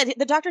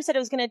the doctor said it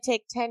was going to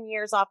take 10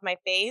 years off my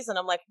face, and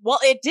I'm like, well,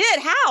 it did.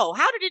 How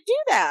did it do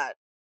that?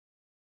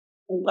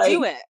 Like,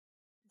 do it.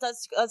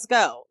 Let's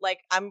go. Like,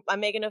 I'm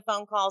making a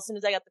phone call as soon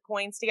as I got the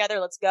coins together.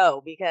 Let's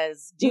go,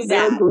 because is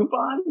there a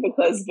Groupon?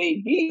 Because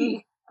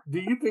baby. Do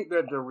you think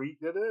that Dorit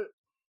did it?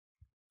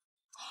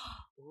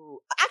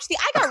 Actually,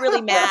 I got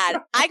really mad.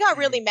 I got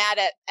really mad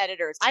at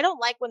editors. I don't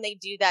like when they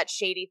do that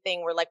shady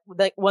thing where, like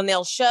when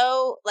they'll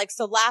show, like,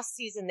 so last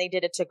season they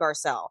did it to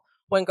Garcelle.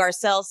 When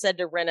Garcelle said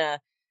to Rinna,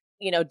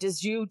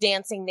 does you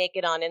dancing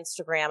naked on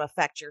Instagram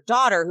affect your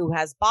daughter who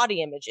has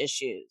body image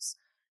issues?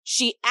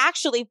 She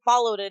actually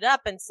followed it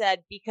up and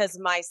said, because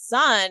my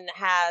son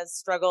has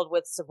struggled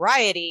with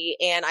sobriety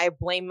and I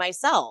blame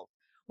myself,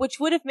 which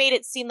would have made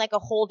it seem like a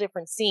whole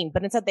different scene.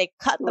 But instead they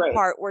cut the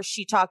part where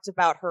she talked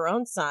about her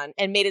own son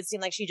and made it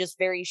seem like she just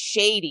very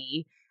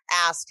shady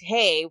asked,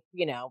 hey,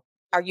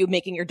 are you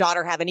making your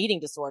daughter have an eating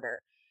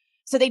disorder?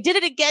 So they did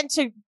it again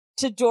to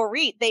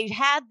Dorit. They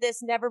had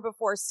this never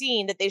before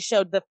scene that they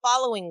showed the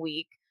following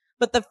week.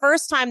 But the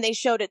first time they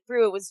showed it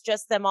through, it was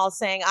just them all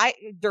saying,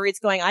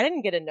 Dorit's going, I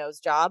didn't get a nose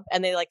job.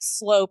 And they like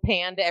slow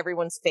pan to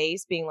everyone's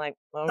face being like,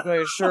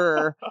 okay,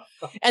 sure.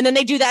 And then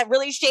they do that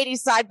really shady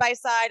side by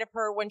side of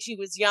her when she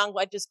was young,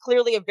 like just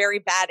clearly a very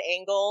bad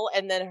angle.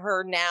 And then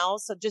her now.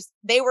 So just,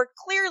 they were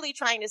clearly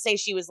trying to say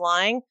she was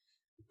lying.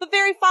 The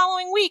very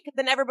following week,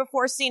 the never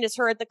before scene is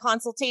her at the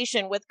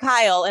consultation with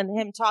Kyle and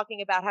him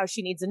talking about how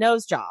she needs a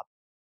nose job.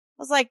 I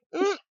was like,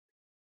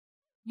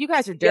 you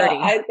guys are dirty.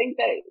 Yeah, I think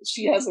that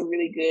she has a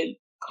really good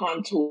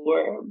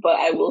contour, but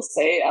I will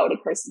say I would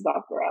have cursed the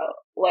doctor out.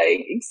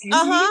 Like, excuse me?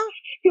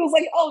 He was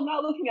like, oh,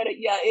 now looking at it,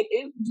 yeah, it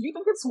is. Do you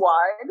think it's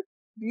wide?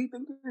 Do you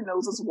think your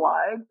nose is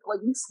wide? Like,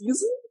 excuse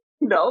me?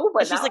 No,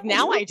 but she's like,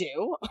 now I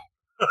do.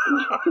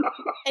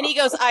 And he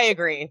goes, I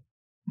agree.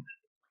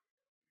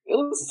 It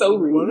was so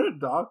rude. What a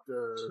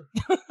doctor.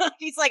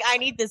 He's like, I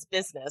need this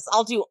business.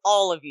 I'll do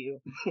all of you.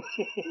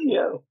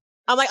 Yeah.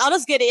 I'm like, I'll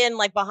just get in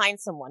like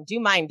behind someone. Do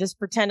mine. Just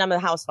pretend I'm a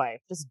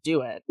housewife. Just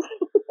do it.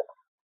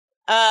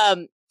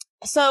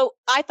 So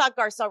I thought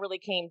Garcelle really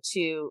came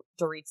to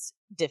Dorit's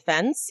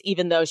defense,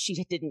 even though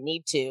she didn't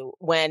need to,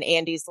 when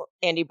Andy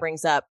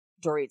brings up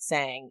Dorit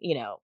saying,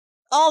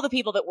 all the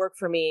people that work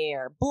for me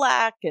are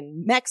Black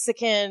and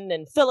Mexican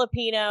and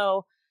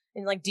Filipino.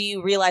 And like, do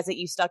you realize that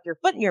you stuck your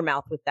foot in your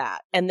mouth with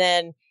that? And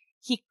then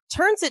he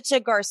turns it to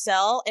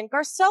Garcelle, and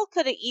Garcelle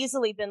could have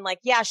easily been like,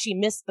 yeah, she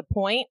missed the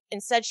point.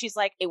 Instead, she's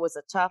like, it was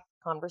a tough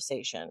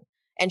conversation.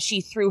 And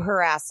she threw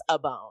her ass a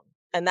bone.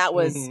 And that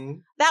was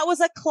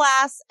a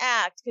class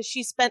act,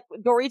 because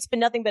Dorit's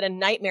been nothing but a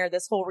nightmare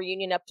this whole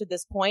reunion up to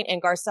this point,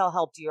 and Garcelle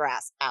helped your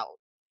ass out.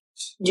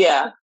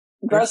 Yeah.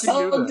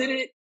 Garcelle did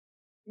it.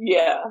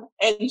 Yeah.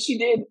 And she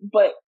did,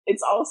 but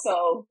it's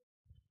also,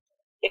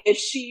 if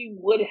she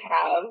would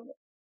have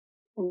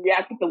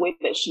reacted the way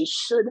that she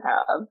should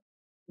have,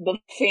 the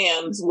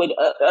fans would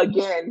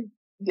again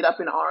get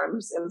up in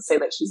arms and say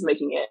that she's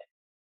making it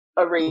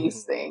a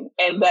race thing,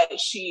 and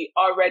that she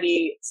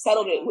already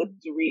settled it with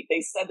Dorit.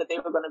 They said that they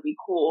were going to be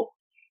cool,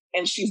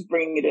 and she's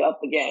bringing it up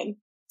again.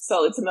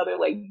 So it's another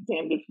like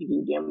damned if you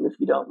do, damned if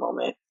you don't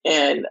moment.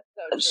 And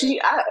I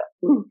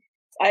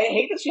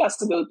hate that she has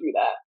to go through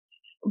that,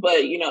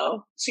 but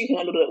she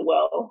handled it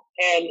well,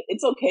 and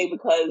it's okay,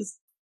 because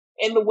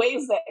in the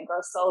ways that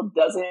Garcelle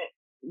doesn't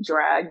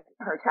drag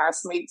her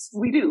castmates,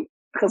 we do,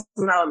 because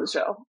we're not on the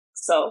show.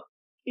 So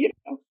Yep.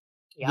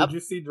 Did you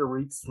see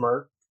Dorit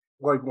smirk?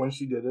 Like, when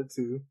she did it,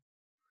 too.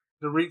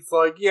 Dorit's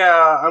like,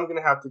 yeah, I'm going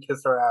to have to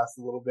kiss her ass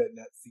a little bit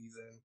next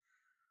season.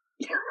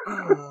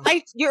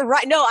 You're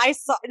right. No, I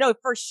saw,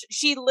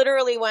 she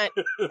literally went,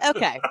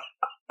 okay.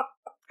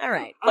 All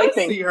right. I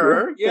see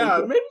her. Yeah,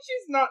 maybe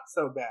she's not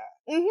so bad.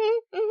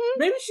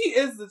 Maybe she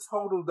is the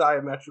total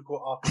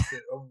diametrical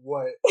opposite of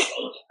what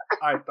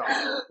I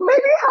thought.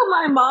 Maybe how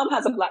my mom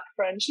has a Black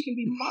friend, she can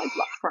be my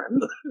Black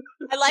friend.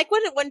 I like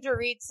when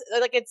Dorit's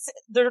like,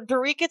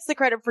 Dorit gets the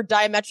credit for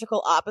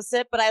diametrical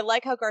opposite, but I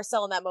like how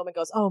Garcelle in that moment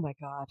goes, "Oh my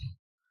god,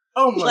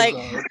 oh my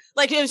god!"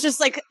 Like it was just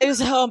like it was,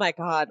 oh my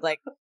god, like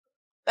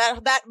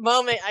that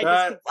moment.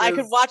 I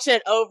could watch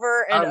it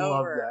over and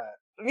over.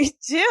 Me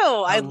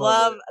too. I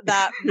love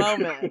that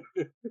moment.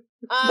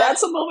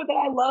 That's a moment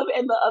that I love.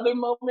 And the other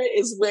moment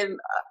is when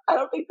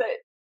I think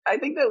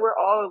that we're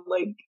all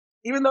like,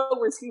 even though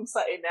we're Team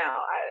Sutton now,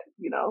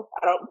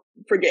 I don't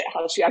forget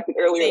how she acted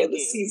earlier in the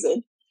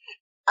season.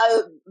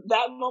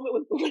 That moment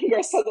with when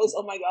Garcelle goes,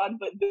 oh my God,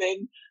 but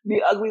then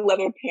the ugly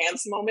leather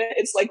pants moment,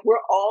 it's like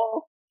we're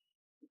all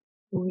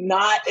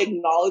not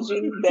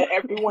acknowledging that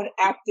everyone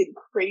acted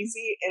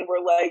crazy, and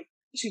we're like,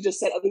 she just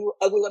said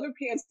ugly leather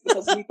pants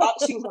because we thought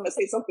she was going to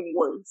say something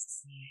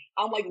worse.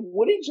 I'm like,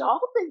 what did y'all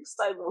think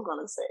Sutton was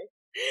going to say?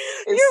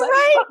 Is You're Sutton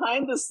right.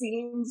 behind the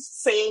scenes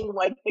saying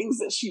like things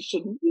that she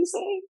shouldn't be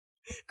saying?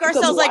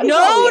 Garcelle's like, no.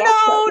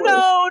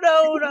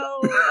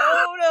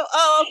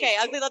 Oh, okay.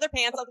 Ugly leather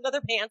pants,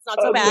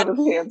 not so bad.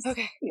 Pants.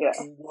 Okay. Yeah.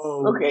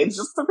 Whoa. Okay,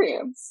 just the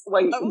pants.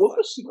 Like, what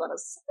was she gonna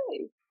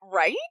say?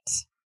 Right?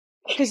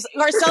 Because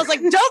Garcelle's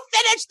like, don't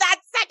finish that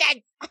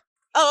sentence.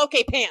 Oh,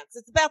 okay, pants.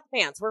 It's about the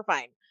pants. We're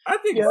fine. I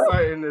think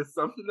Sutton is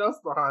something else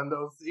behind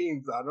those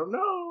scenes. I don't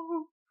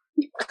know.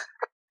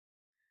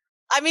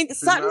 I mean, She's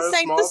Sutton's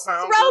saying, just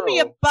throw girl. me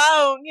a bone,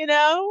 Throw me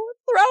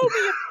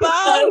a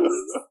bone.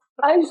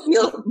 I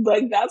feel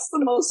like that's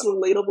the most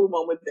relatable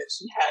moment that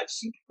she had.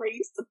 She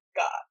prays to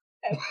God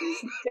every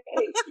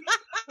day.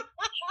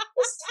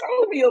 Just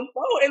throw me a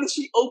bone. And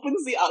she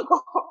opens the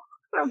alcohol.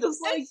 And I'm just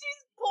like, and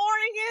she's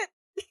pouring it.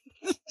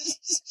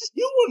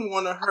 You wouldn't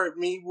want to hurt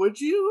me,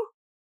 would you?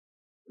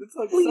 It's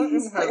like,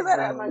 please say that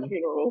at my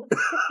funeral.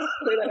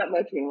 Say that at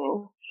my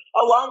funeral.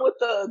 Along with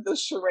the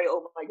charade,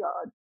 oh my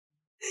God.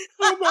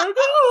 Oh my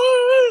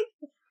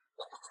God.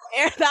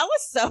 Aaron, that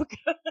was so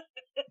good.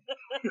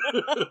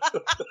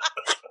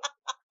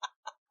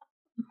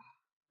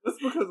 That's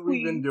because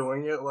we've been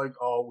doing it like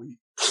all week.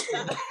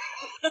 That's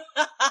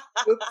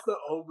the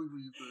only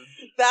reason.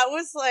 That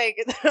was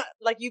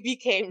like you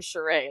became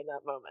Sheree in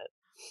that moment.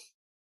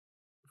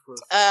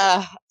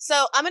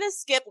 So I'm gonna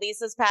skip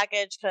Lisa's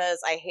package because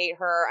I hate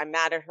her. I'm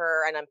mad at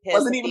her, and I'm pissed. It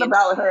wasn't even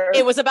about her.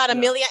 It was about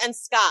Amelia and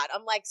Scott.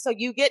 I'm like, so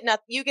you get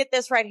nothing. You get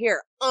this right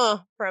here,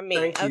 from me.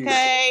 Thank you.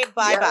 Okay,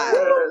 bye bye.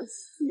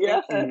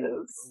 Yes.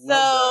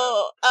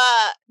 So,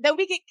 then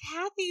we get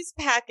Kathy's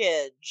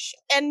package,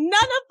 and none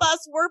of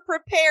us were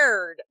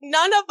prepared.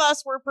 None of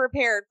us were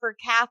prepared for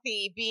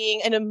Kathy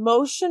being an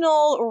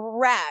emotional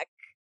wreck.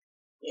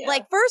 Yeah.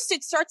 Like, first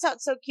it starts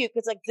out so cute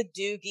because like the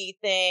Doogie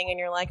thing, and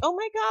you're like, oh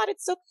my God,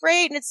 it's so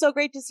great. And it's so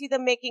great to see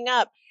them making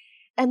up.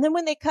 And then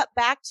when they cut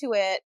back to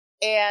it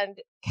and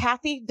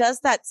Kathy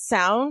does that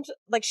sound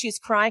like she's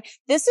crying,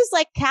 this is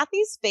like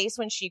Kathy's face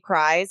when she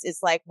cries is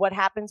like what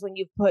happens when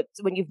you've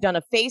done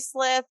a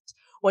facelift,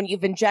 when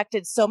you've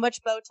injected so much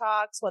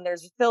Botox, when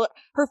there's filler.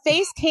 Her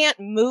face can't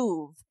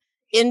move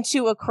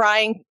into a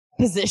crying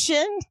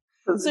position.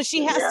 So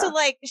she has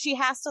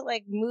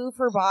to move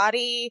her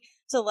body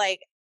to like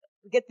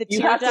get the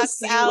tear ducts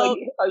out.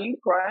 Like, are you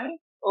crying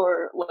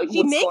or like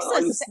she makes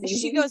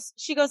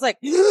she goes like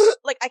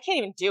like I can't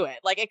even do it.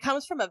 Like it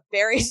comes from a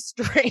very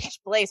strange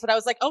place. But I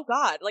was like, oh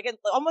God, like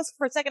almost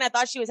for a second I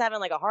thought she was having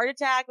like a heart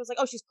attack. I was like,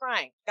 oh, she's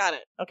crying. Got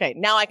it. Okay,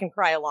 now I can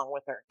cry along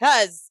with her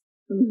because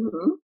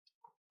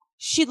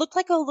she looked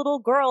like a little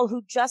girl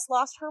who just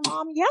lost her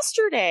mom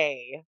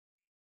yesterday.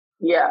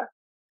 Yeah.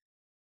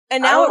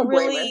 And now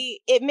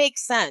it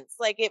makes sense.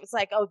 Like, it was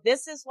like, oh,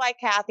 this is why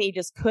Kathy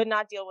just could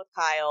not deal with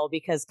Kyle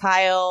because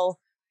Kyle,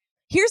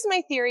 here's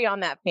my theory on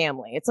that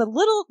family. It's a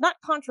little, not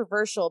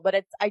controversial,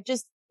 but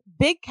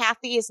Big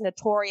Kathy is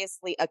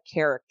notoriously a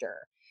character.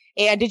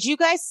 And did you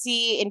guys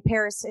see in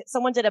Paris,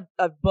 someone did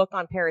a book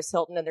on Paris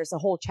Hilton and there's a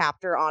whole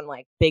chapter on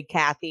like Big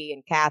Kathy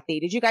and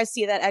Kathy. Did you guys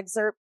see that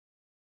excerpt?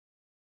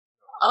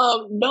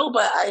 No,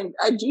 but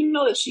I do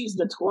know that she's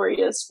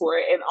notorious for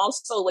it. And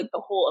also like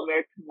the whole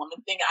American Woman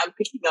thing, I'm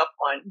picking up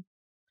on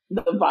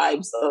the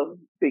vibes of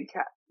Big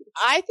Cat.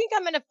 I think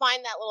I'm going to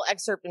find that little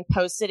excerpt and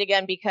post it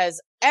again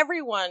because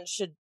everyone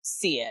should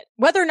see it.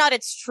 Whether or not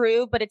it's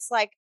true, but it's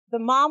like the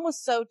mom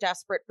was so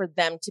desperate for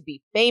them to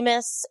be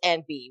famous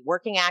and be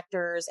working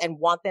actors and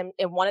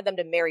wanted them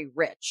to marry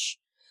rich.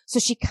 So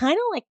she kind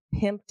of like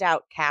pimped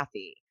out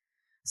Kathy.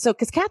 So,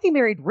 cause Kathy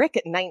married Rick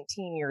at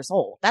 19 years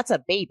old. That's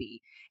a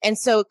baby. And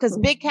so, cause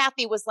Big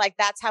Kathy was like,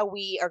 that's how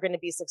we are going to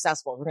be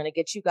successful. We're going to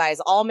get you guys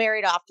all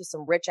married off to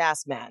some rich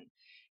ass men.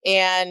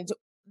 And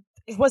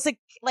it was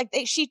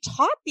she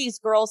taught these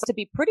girls to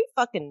be pretty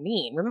fucking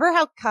mean. Remember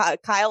how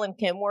Kyle and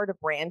Kim were to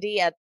Brandy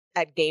at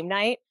game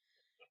night?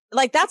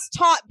 Like that's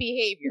taught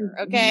behavior.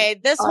 Okay.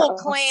 This whole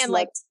clan,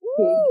 like,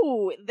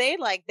 ooh, they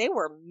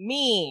were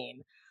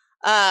mean.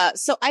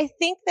 So I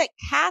think that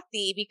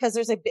Kathy, because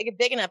there's a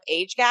big enough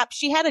age gap,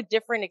 she had a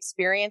different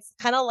experience,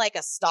 kind of like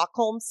a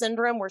Stockholm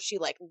syndrome where she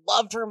like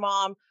loved her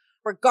mom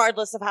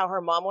regardless of how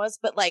her mom was.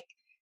 But like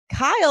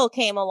Kyle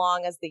came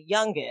along as the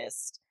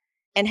youngest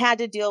and had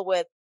to deal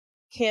with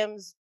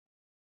Kim's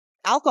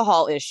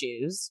alcohol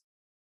issues.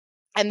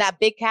 And that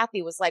Big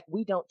Kathy was like,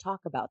 we don't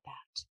talk about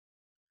that.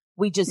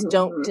 We just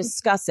don't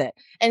discuss it.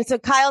 And so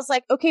Kyle's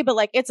like, okay, but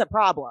like, it's a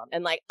problem.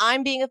 And like,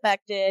 I'm being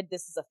affected.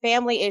 This is a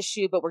family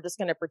issue, but we're just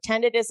going to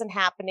pretend it isn't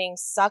happening.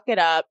 Suck it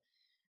up.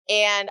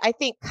 And I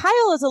think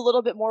Kyle is a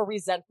little bit more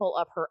resentful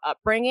of her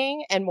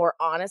upbringing and more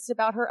honest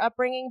about her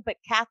upbringing, but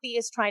Kathy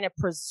is trying to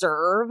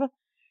preserve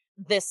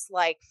this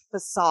like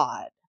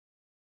facade.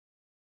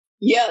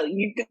 Yeah,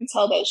 you can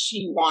tell that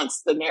she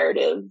wants the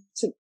narrative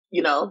to,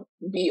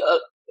 be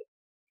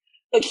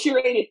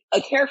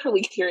a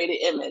carefully curated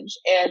image.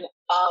 And,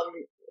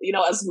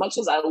 as much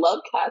as I love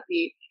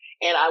Kathy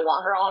and I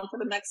want her on for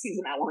the next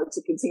season, I want her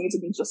to continue to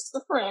be just a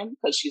friend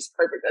because she's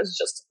perfect as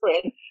just a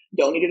friend.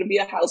 Don't need her to be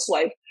a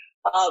housewife.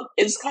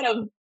 It's kind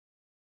of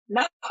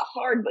not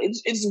hard, but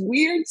it's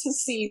weird to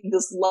see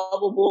this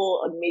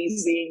lovable,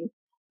 amazing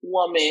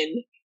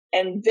woman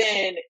and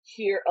then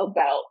hear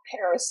about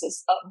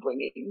Paris's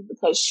upbringing,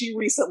 because she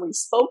recently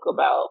spoke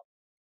about,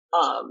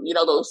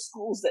 those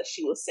schools that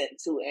she was sent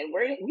to. And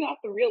we have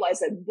to realize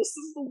that this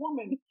is the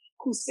woman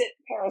who sent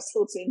Paris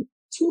Hilton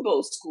to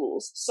those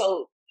schools.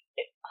 So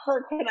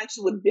her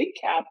connection with Big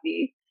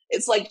Kathy,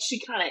 it's like she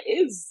kind of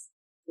is,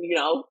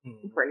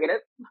 bringing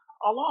it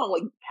along,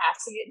 like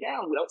passing it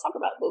down. We don't talk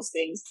about those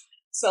things.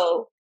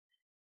 So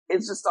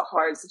it's just a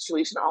hard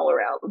situation all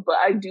around. But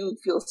I do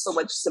feel so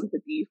much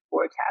sympathy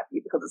for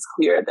Kathy, because it's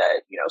clear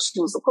that, she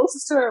was the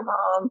closest to her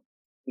mom.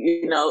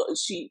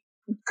 She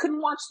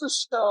couldn't watch the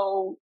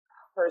show.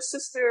 Her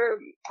sister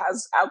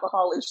has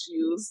alcohol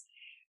issues.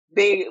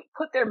 They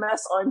put their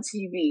mess on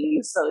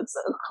TV, so it's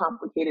a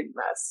complicated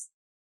mess.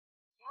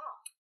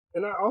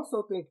 And I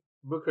also think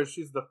because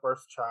she's the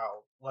first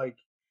child, like,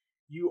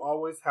 you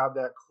always have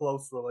that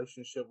close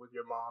relationship with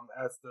your mom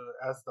as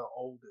the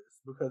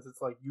oldest, because it's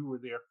like you were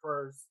there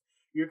first.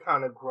 You're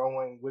kind of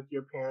growing with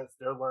your parents.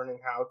 They're learning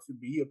how to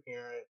be a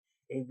parent,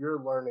 and you're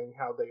learning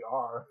how they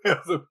are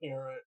as a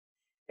parent.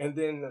 And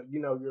then,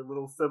 your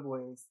little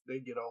siblings, they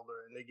get older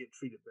and they get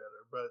treated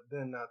better. But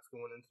then that's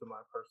going into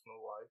my personal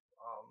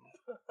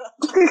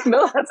life.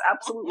 No, that's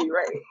absolutely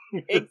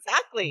right.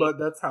 Exactly. But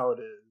that's how it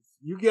is.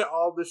 You get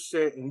all the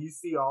shit and you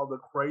see all the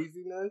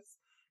craziness.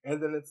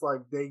 And then it's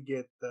like they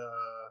get the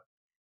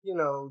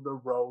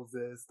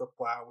roses, the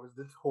flowers,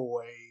 the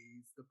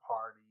toys, the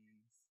parties.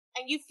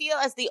 And you feel,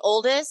 as the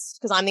oldest,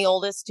 because I'm the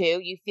oldest too,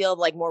 you feel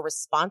like more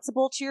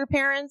responsible to your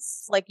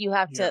parents. Like you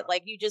have to,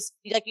 like you just,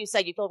 like you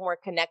said, you feel more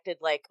connected,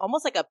 like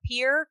almost like a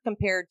peer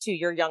compared to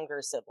your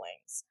younger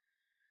siblings.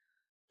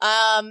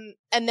 And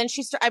then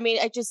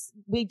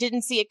we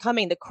didn't see it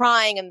coming, the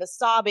crying and the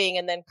sobbing.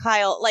 And then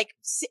Kyle,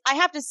 I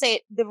have to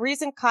say, the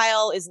reason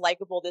Kyle is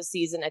likable this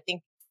season, I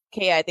think,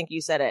 Kay, I think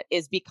you said it,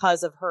 is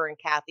because of her and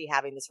Kathy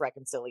having this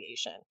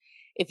reconciliation.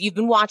 If you've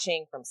been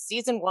watching from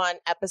season 1,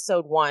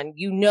 episode 1,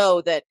 you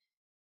know that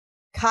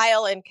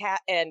Kyle and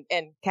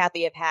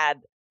Kathy have had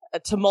a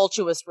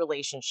tumultuous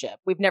relationship.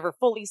 We've never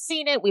fully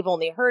seen it. We've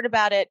only heard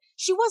about it.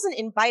 She wasn't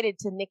invited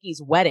to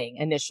Nikki's wedding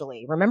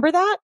initially. Remember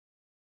that?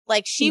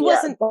 Like she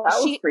wasn't.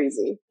 That was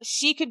crazy.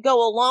 She could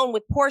go alone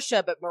with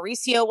Portia, but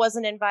Mauricio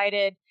wasn't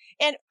invited.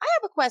 And I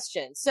have a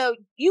question. So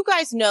you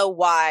guys know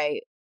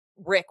why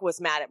Rick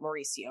was mad at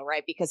Mauricio,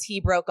 right? Because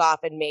he broke off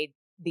and made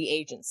the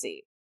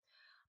agency.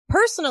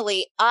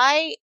 Personally,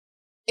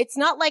 it's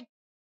not like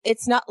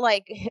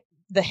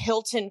the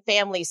Hilton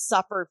family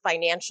suffered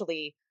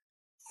financially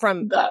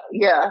from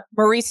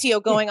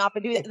Mauricio going off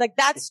and doing that. Like,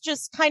 that's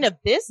just kind of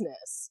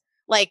business.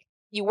 Like,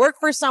 you work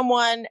for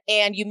someone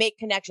and you make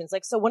connections.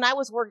 Like, so when I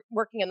was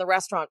working in the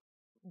restaurant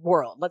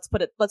world, let's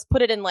put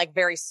it in like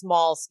very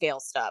small scale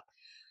stuff.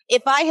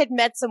 If I had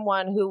met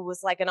someone who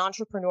was like an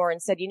entrepreneur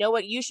and said, you know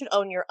what, you should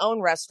own your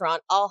own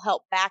restaurant, I'll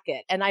help back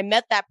it. And I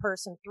met that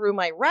person through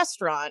my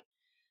restaurant,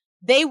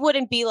 they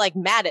wouldn't be like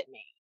mad at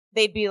me.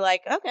 They'd be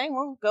like, okay,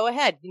 well, go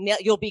ahead.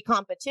 You'll be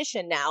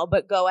competition now,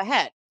 but go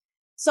ahead.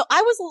 So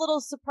I was a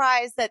little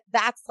surprised that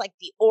that's like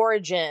the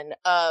origin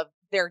of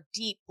their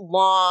deep,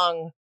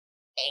 long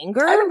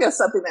anger. I think that's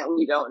something that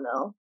we don't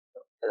know.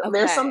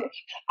 Okay.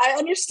 I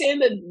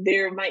understand that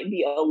there might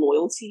be a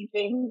loyalty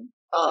thing.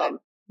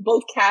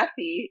 Both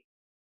Kathy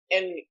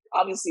and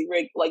obviously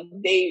Rick, like,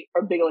 they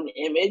are big on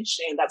image,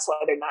 and that's why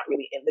they're not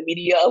really in the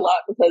media a lot,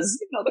 because,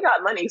 they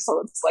got money. So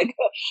it's like,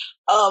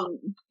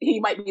 he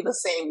might be the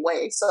same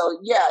way. So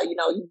yeah,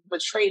 you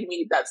betrayed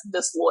me. That's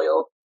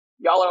disloyal.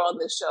 Y'all are on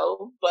this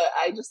show, but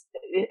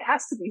it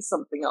has to be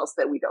something else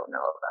that we don't know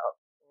about.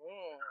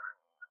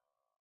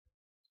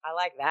 I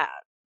like that.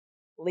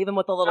 Leave them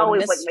with a little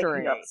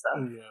mystery. Like,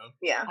 stuff.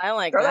 Yeah. I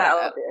like Throw that.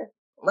 out there.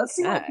 Let's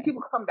see what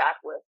people come back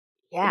with.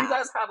 Yeah. If you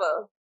guys have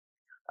a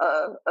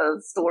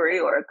story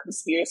or a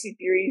conspiracy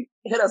theory,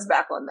 hit us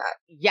back on that.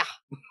 Yeah,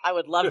 I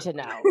would love to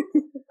know.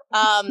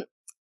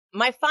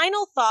 My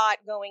final thought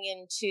going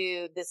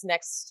into this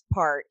next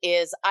part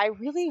is I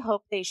really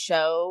hope they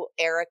show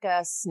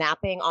Erica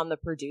snapping on the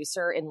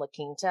producer in La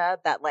Quinta,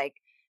 that like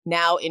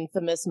now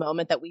infamous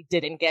moment that we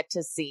didn't get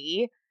to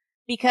see,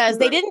 because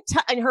they didn't,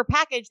 in her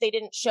package, they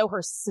didn't show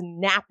her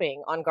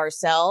snapping on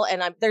Garcelle.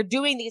 And they're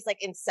doing these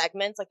like in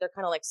segments, like they're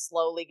kind of like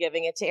slowly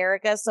giving it to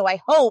Erica. So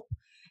I hope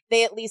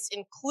they at least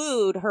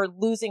include her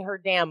losing her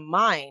damn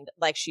mind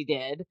like she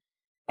did.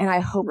 And I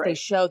hope they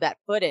show that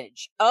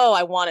footage. Oh,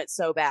 I want it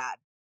so bad.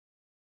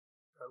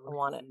 I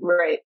want it.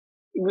 Right.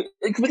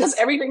 because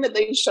everything that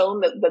they've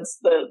shown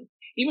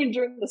even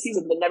during the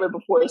season, the never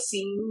before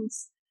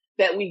scenes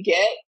that we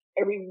get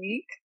every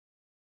week,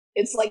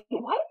 it's like,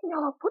 why didn't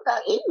y'all put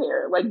that in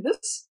there? Like,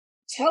 this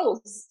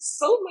tells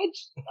so much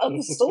of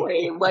the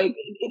story. Like,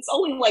 it's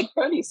only like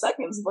 30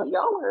 seconds, but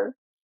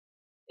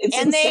it's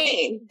and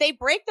insane. They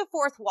break the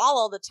fourth wall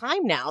all the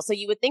time now. So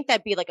you would think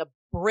that'd be like a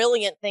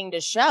brilliant thing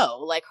to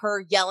show, like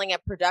her yelling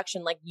at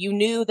production. Like, you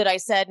knew that I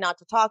said not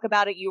to talk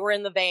about it. You were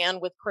in the van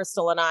with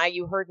Crystal and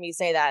you heard me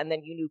say that. And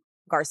then you knew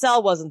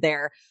Garcelle wasn't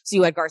there. So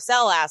you had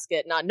Garcelle ask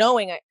it, not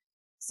knowing it.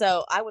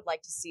 So I would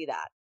like to see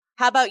that.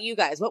 How about you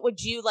guys? What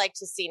would you like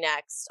to see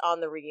next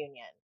on the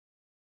reunion?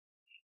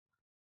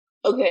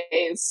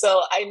 Okay,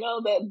 so I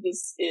know that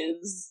this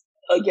is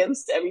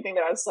against everything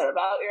that I've said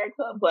about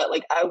Erica, but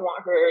like, I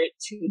want her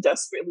to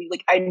desperately,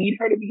 like, I need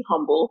her to be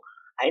humble.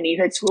 I need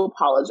her to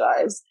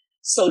apologize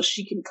so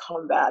she can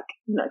come back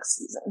next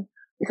season,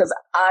 because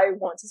I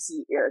want to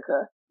see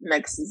Erica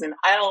next season.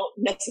 I don't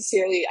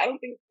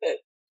think that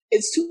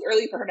it's too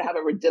early for her to have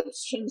a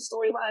redemption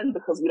storyline,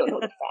 because we don't know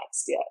the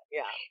facts yet.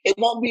 Yeah. It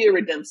won't be a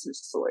redemption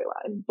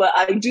storyline, but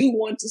I do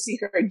want to see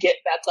her get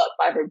back up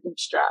by her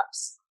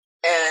bootstraps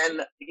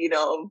and,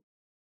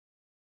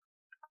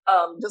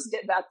 just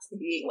get back to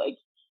being like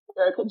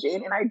Erica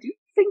Jane. And I do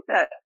think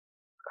that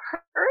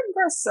her and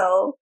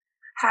Garcelle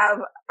have,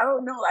 I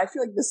don't know, I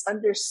feel like this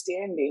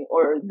understanding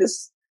or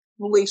this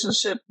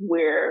relationship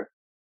where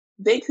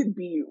they could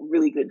be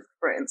really good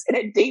friends. And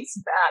it dates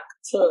back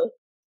to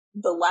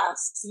the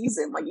last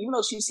season. Like, even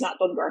though she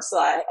snapped on Garcelle,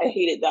 I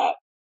hated that.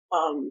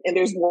 And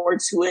there's more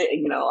to it.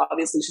 And,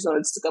 obviously she's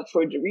going to stick up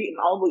for Dorit and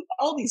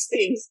all these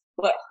things.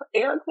 But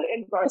Erica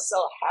and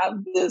Garcelle have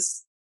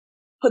this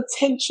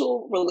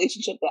potential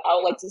relationship that I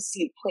would like to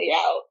see it play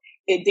out.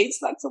 It dates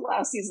back to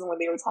last season when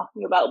they were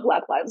talking about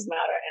Black Lives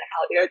Matter and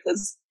how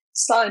Erica's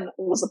son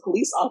was a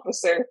police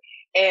officer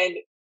and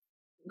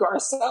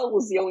Garcelle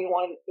was the only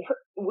one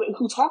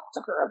who talked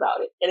to her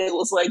about it. And it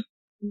was like,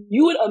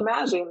 you would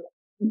imagine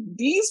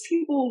these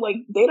people, like,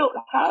 they don't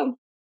have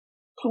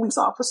police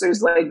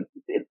officers, like,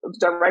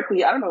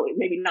 directly, I don't know,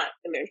 maybe not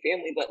in their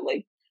family, but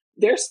like,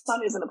 their son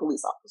isn't a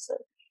police officer.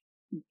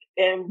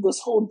 And this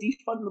whole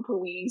defund the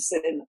police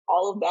and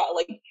all of that,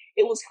 like,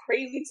 it was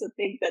crazy to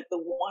think that the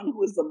one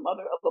who is the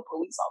mother of a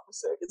police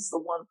officer is the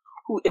one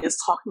who is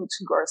talking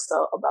to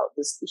Garcelle about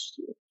this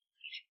issue.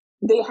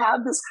 They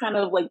have this kind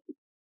of like,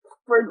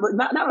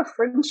 not a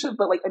friendship,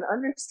 but like an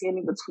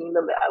understanding between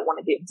them that I want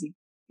to get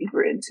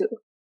deeper into.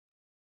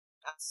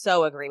 I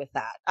so agree with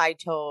that.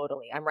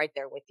 I'm right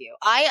there with you.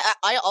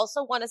 I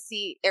also want to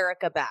see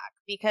Erica back,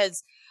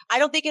 because I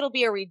don't think it'll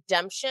be a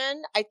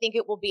redemption. I think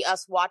it will be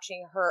us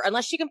watching her,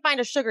 unless she can find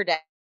a sugar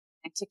daddy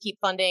to keep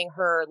funding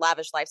her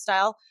lavish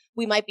lifestyle.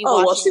 We might be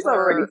watching. Oh, well, she's her.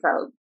 Already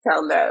found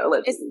that.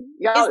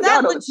 Y'all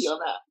know the tea on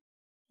that.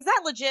 Is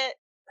that legit?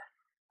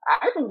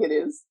 I think it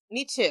is.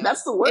 Me too.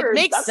 That's the word. It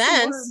makes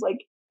sense. Like,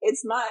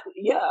 it's not.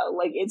 Yeah,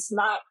 like, it's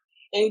not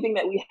anything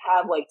that we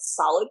have like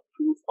solid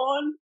proof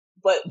on.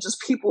 But just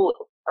people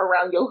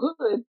around your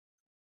hood,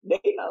 they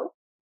know.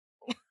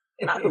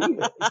 And I believe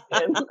it.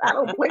 And I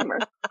don't blame her.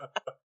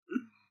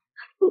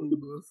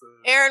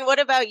 Aaron,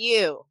 what about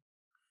you?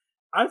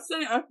 I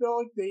feel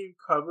like they've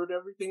covered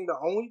everything. The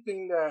only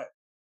thing that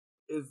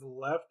is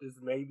left is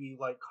maybe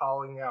like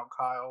calling out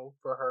Kyle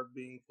for her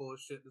being full of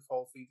shit this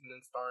whole season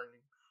and starting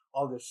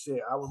all this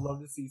shit. I would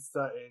love to see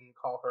Sutton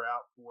call her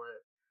out for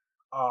it.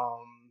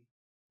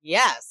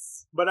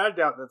 Yes. But I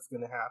doubt that's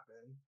going to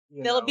happen.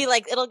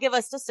 It'll give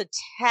us just a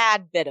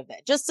tad bit of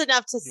it, just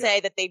enough to say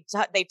that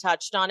they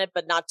touched on it,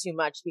 but not too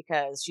much,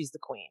 because she's the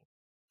queen.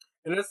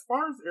 And as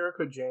far as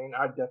Erica Jane,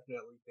 I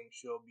definitely think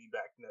she'll be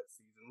back next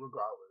season,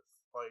 regardless.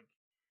 Like,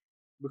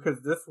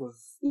 because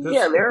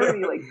they're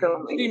already like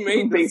filming. She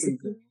made this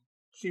season.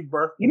 She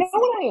birthed. You know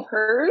what I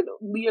heard?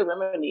 Leah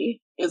Remini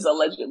is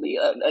allegedly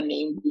a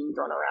name being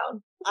thrown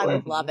around. I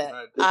would love it.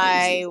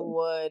 I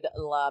would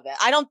love it.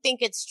 I don't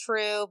think it's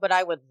true, but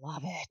I would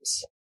love it.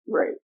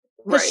 Right.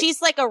 Because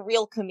she's like a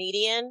real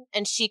comedian,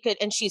 and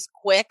she's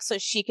quick, so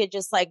she could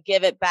just like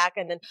give it back.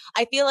 And then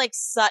I feel like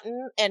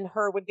Sutton and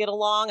her would get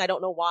along. I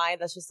don't know why.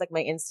 That's just like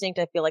my instinct.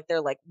 I feel like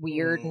they're like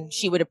weird, and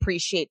she would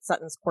appreciate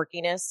Sutton's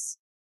quirkiness.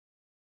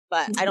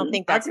 But I don't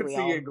think that's real. I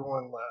can see it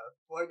going left.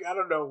 Like, I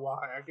don't know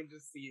why. I can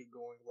just see it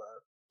going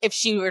left. If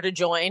she were to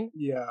join?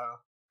 Yeah.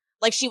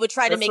 Like, she would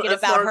try to make it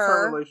about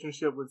her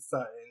relationship with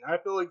Sutton. I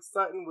feel like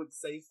Sutton would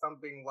say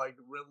something like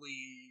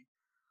really,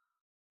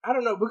 I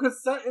don't know,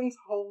 because Sutton's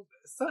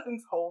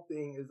whole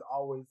thing is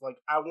always like,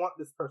 I want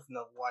this person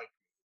to like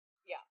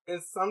me. Yeah.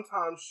 And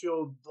sometimes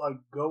she'll like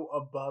go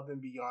above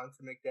and beyond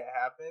to make that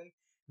happen,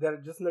 that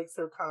it just makes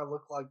her kind of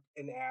look like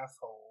an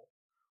asshole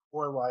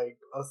or like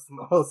a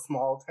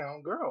small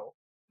town girl.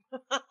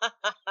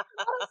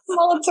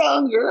 Small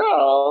town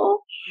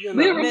girl.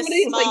 Miss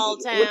Small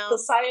Town. With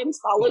the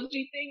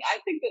Scientology thing, I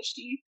think that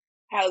she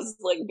has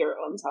like dirt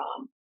on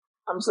Tom.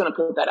 I'm just gonna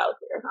put that out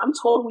there. I'm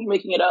totally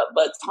making it up,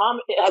 but Tom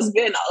has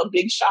been a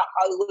big shot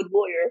Hollywood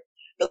lawyer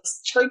the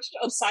Church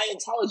of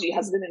Scientology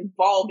has been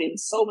involved in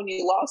so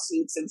many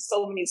lawsuits and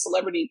so many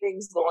celebrity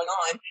things going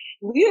on.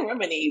 Leah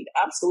Remini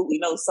absolutely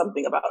knows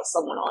something about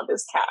someone on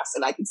this cast,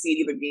 and I can see it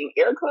either being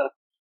Erica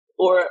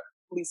or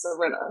Lisa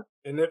Rinna.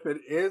 And if it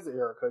is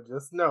Erica,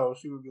 just know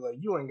she would be like,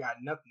 "You ain't got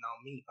nothing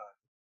on me, honey."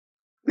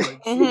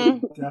 Like, she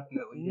would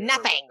definitely hit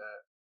Nothing.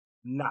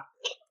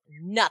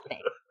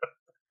 Nothing.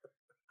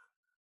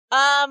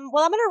 Well, I'm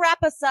going to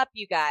wrap us up,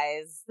 you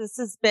guys. This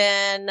has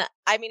been,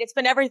 it's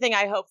been everything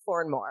I hoped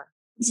for and more.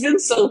 It's been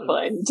so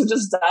fun to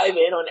just dive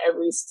in on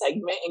every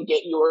segment and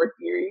get your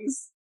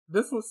theories.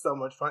 This was so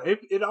much fun.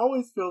 It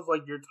always feels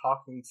like you're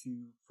talking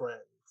to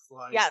friends.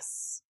 Like,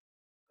 yes.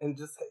 And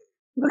just...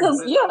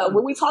 Because,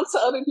 when we talk to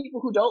other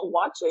people who don't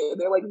watch it,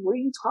 they're like, what are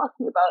you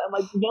talking about? I'm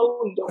like,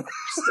 no, you don't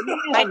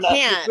understand. I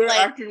can't. They're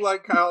acting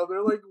like Kyle.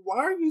 They're like, why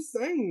are you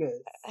saying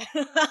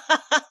this?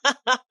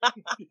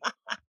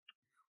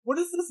 What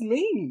does this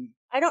mean?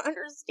 I don't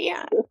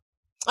understand.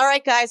 All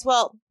right, guys.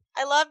 Well,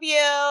 I love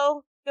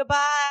you.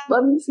 Goodbye.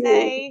 Love you too.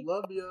 Hey.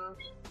 Love you.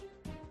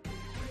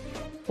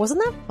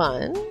 Wasn't that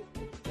fun?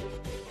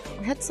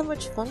 I had so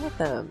much fun with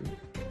them.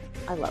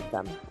 I love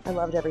them. I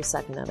loved every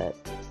second of it.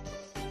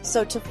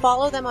 So to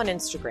follow them on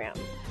Instagram,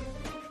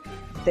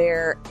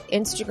 their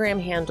Instagram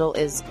handle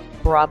is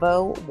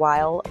Bravo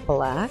While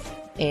Black,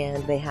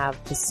 and they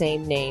have the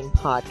same name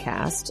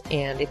podcast.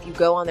 And if you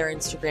go on their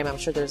Instagram, I'm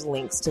sure there's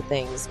links to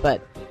things,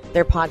 but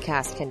their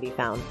podcast can be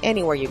found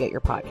anywhere you get your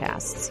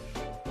podcasts.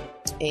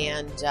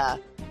 And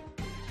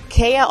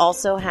Kaya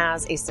also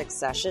has a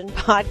Succession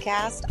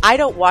podcast. I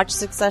don't watch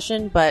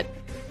Succession, but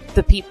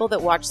the people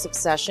that watch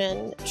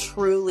Succession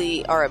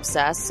truly are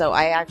obsessed. So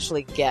I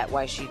actually get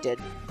why she did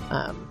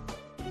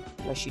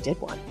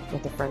one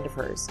with a friend of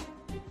hers.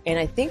 And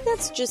I think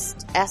that's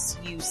just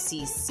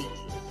SUCC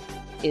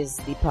is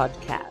the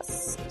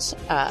podcast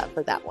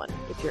for that one,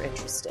 if you're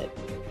interested.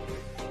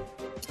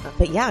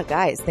 But yeah,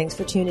 guys, thanks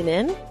for tuning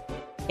in,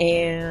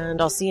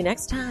 and I'll see you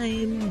next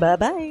time.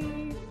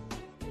 Bye-bye.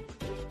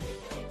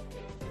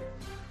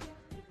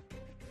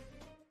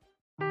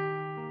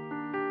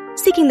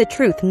 Seeking the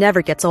truth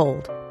never gets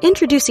old.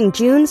 Introducing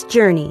June's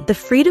Journey, the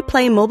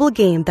free-to-play mobile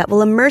game that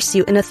will immerse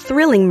you in a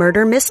thrilling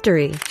murder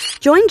mystery.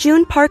 Join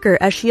June Parker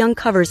as she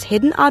uncovers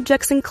hidden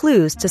objects and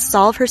clues to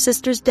solve her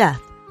sister's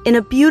death in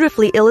a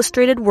beautifully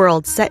illustrated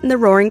world set in the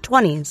Roaring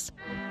 '20s.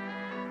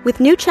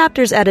 With new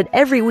chapters added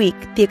every week,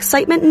 the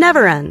excitement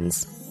never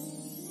ends.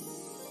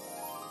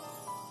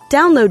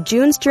 Download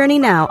June's Journey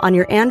now on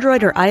your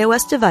Android or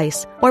iOS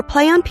device, or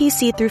play on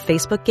PC through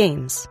Facebook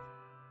Games.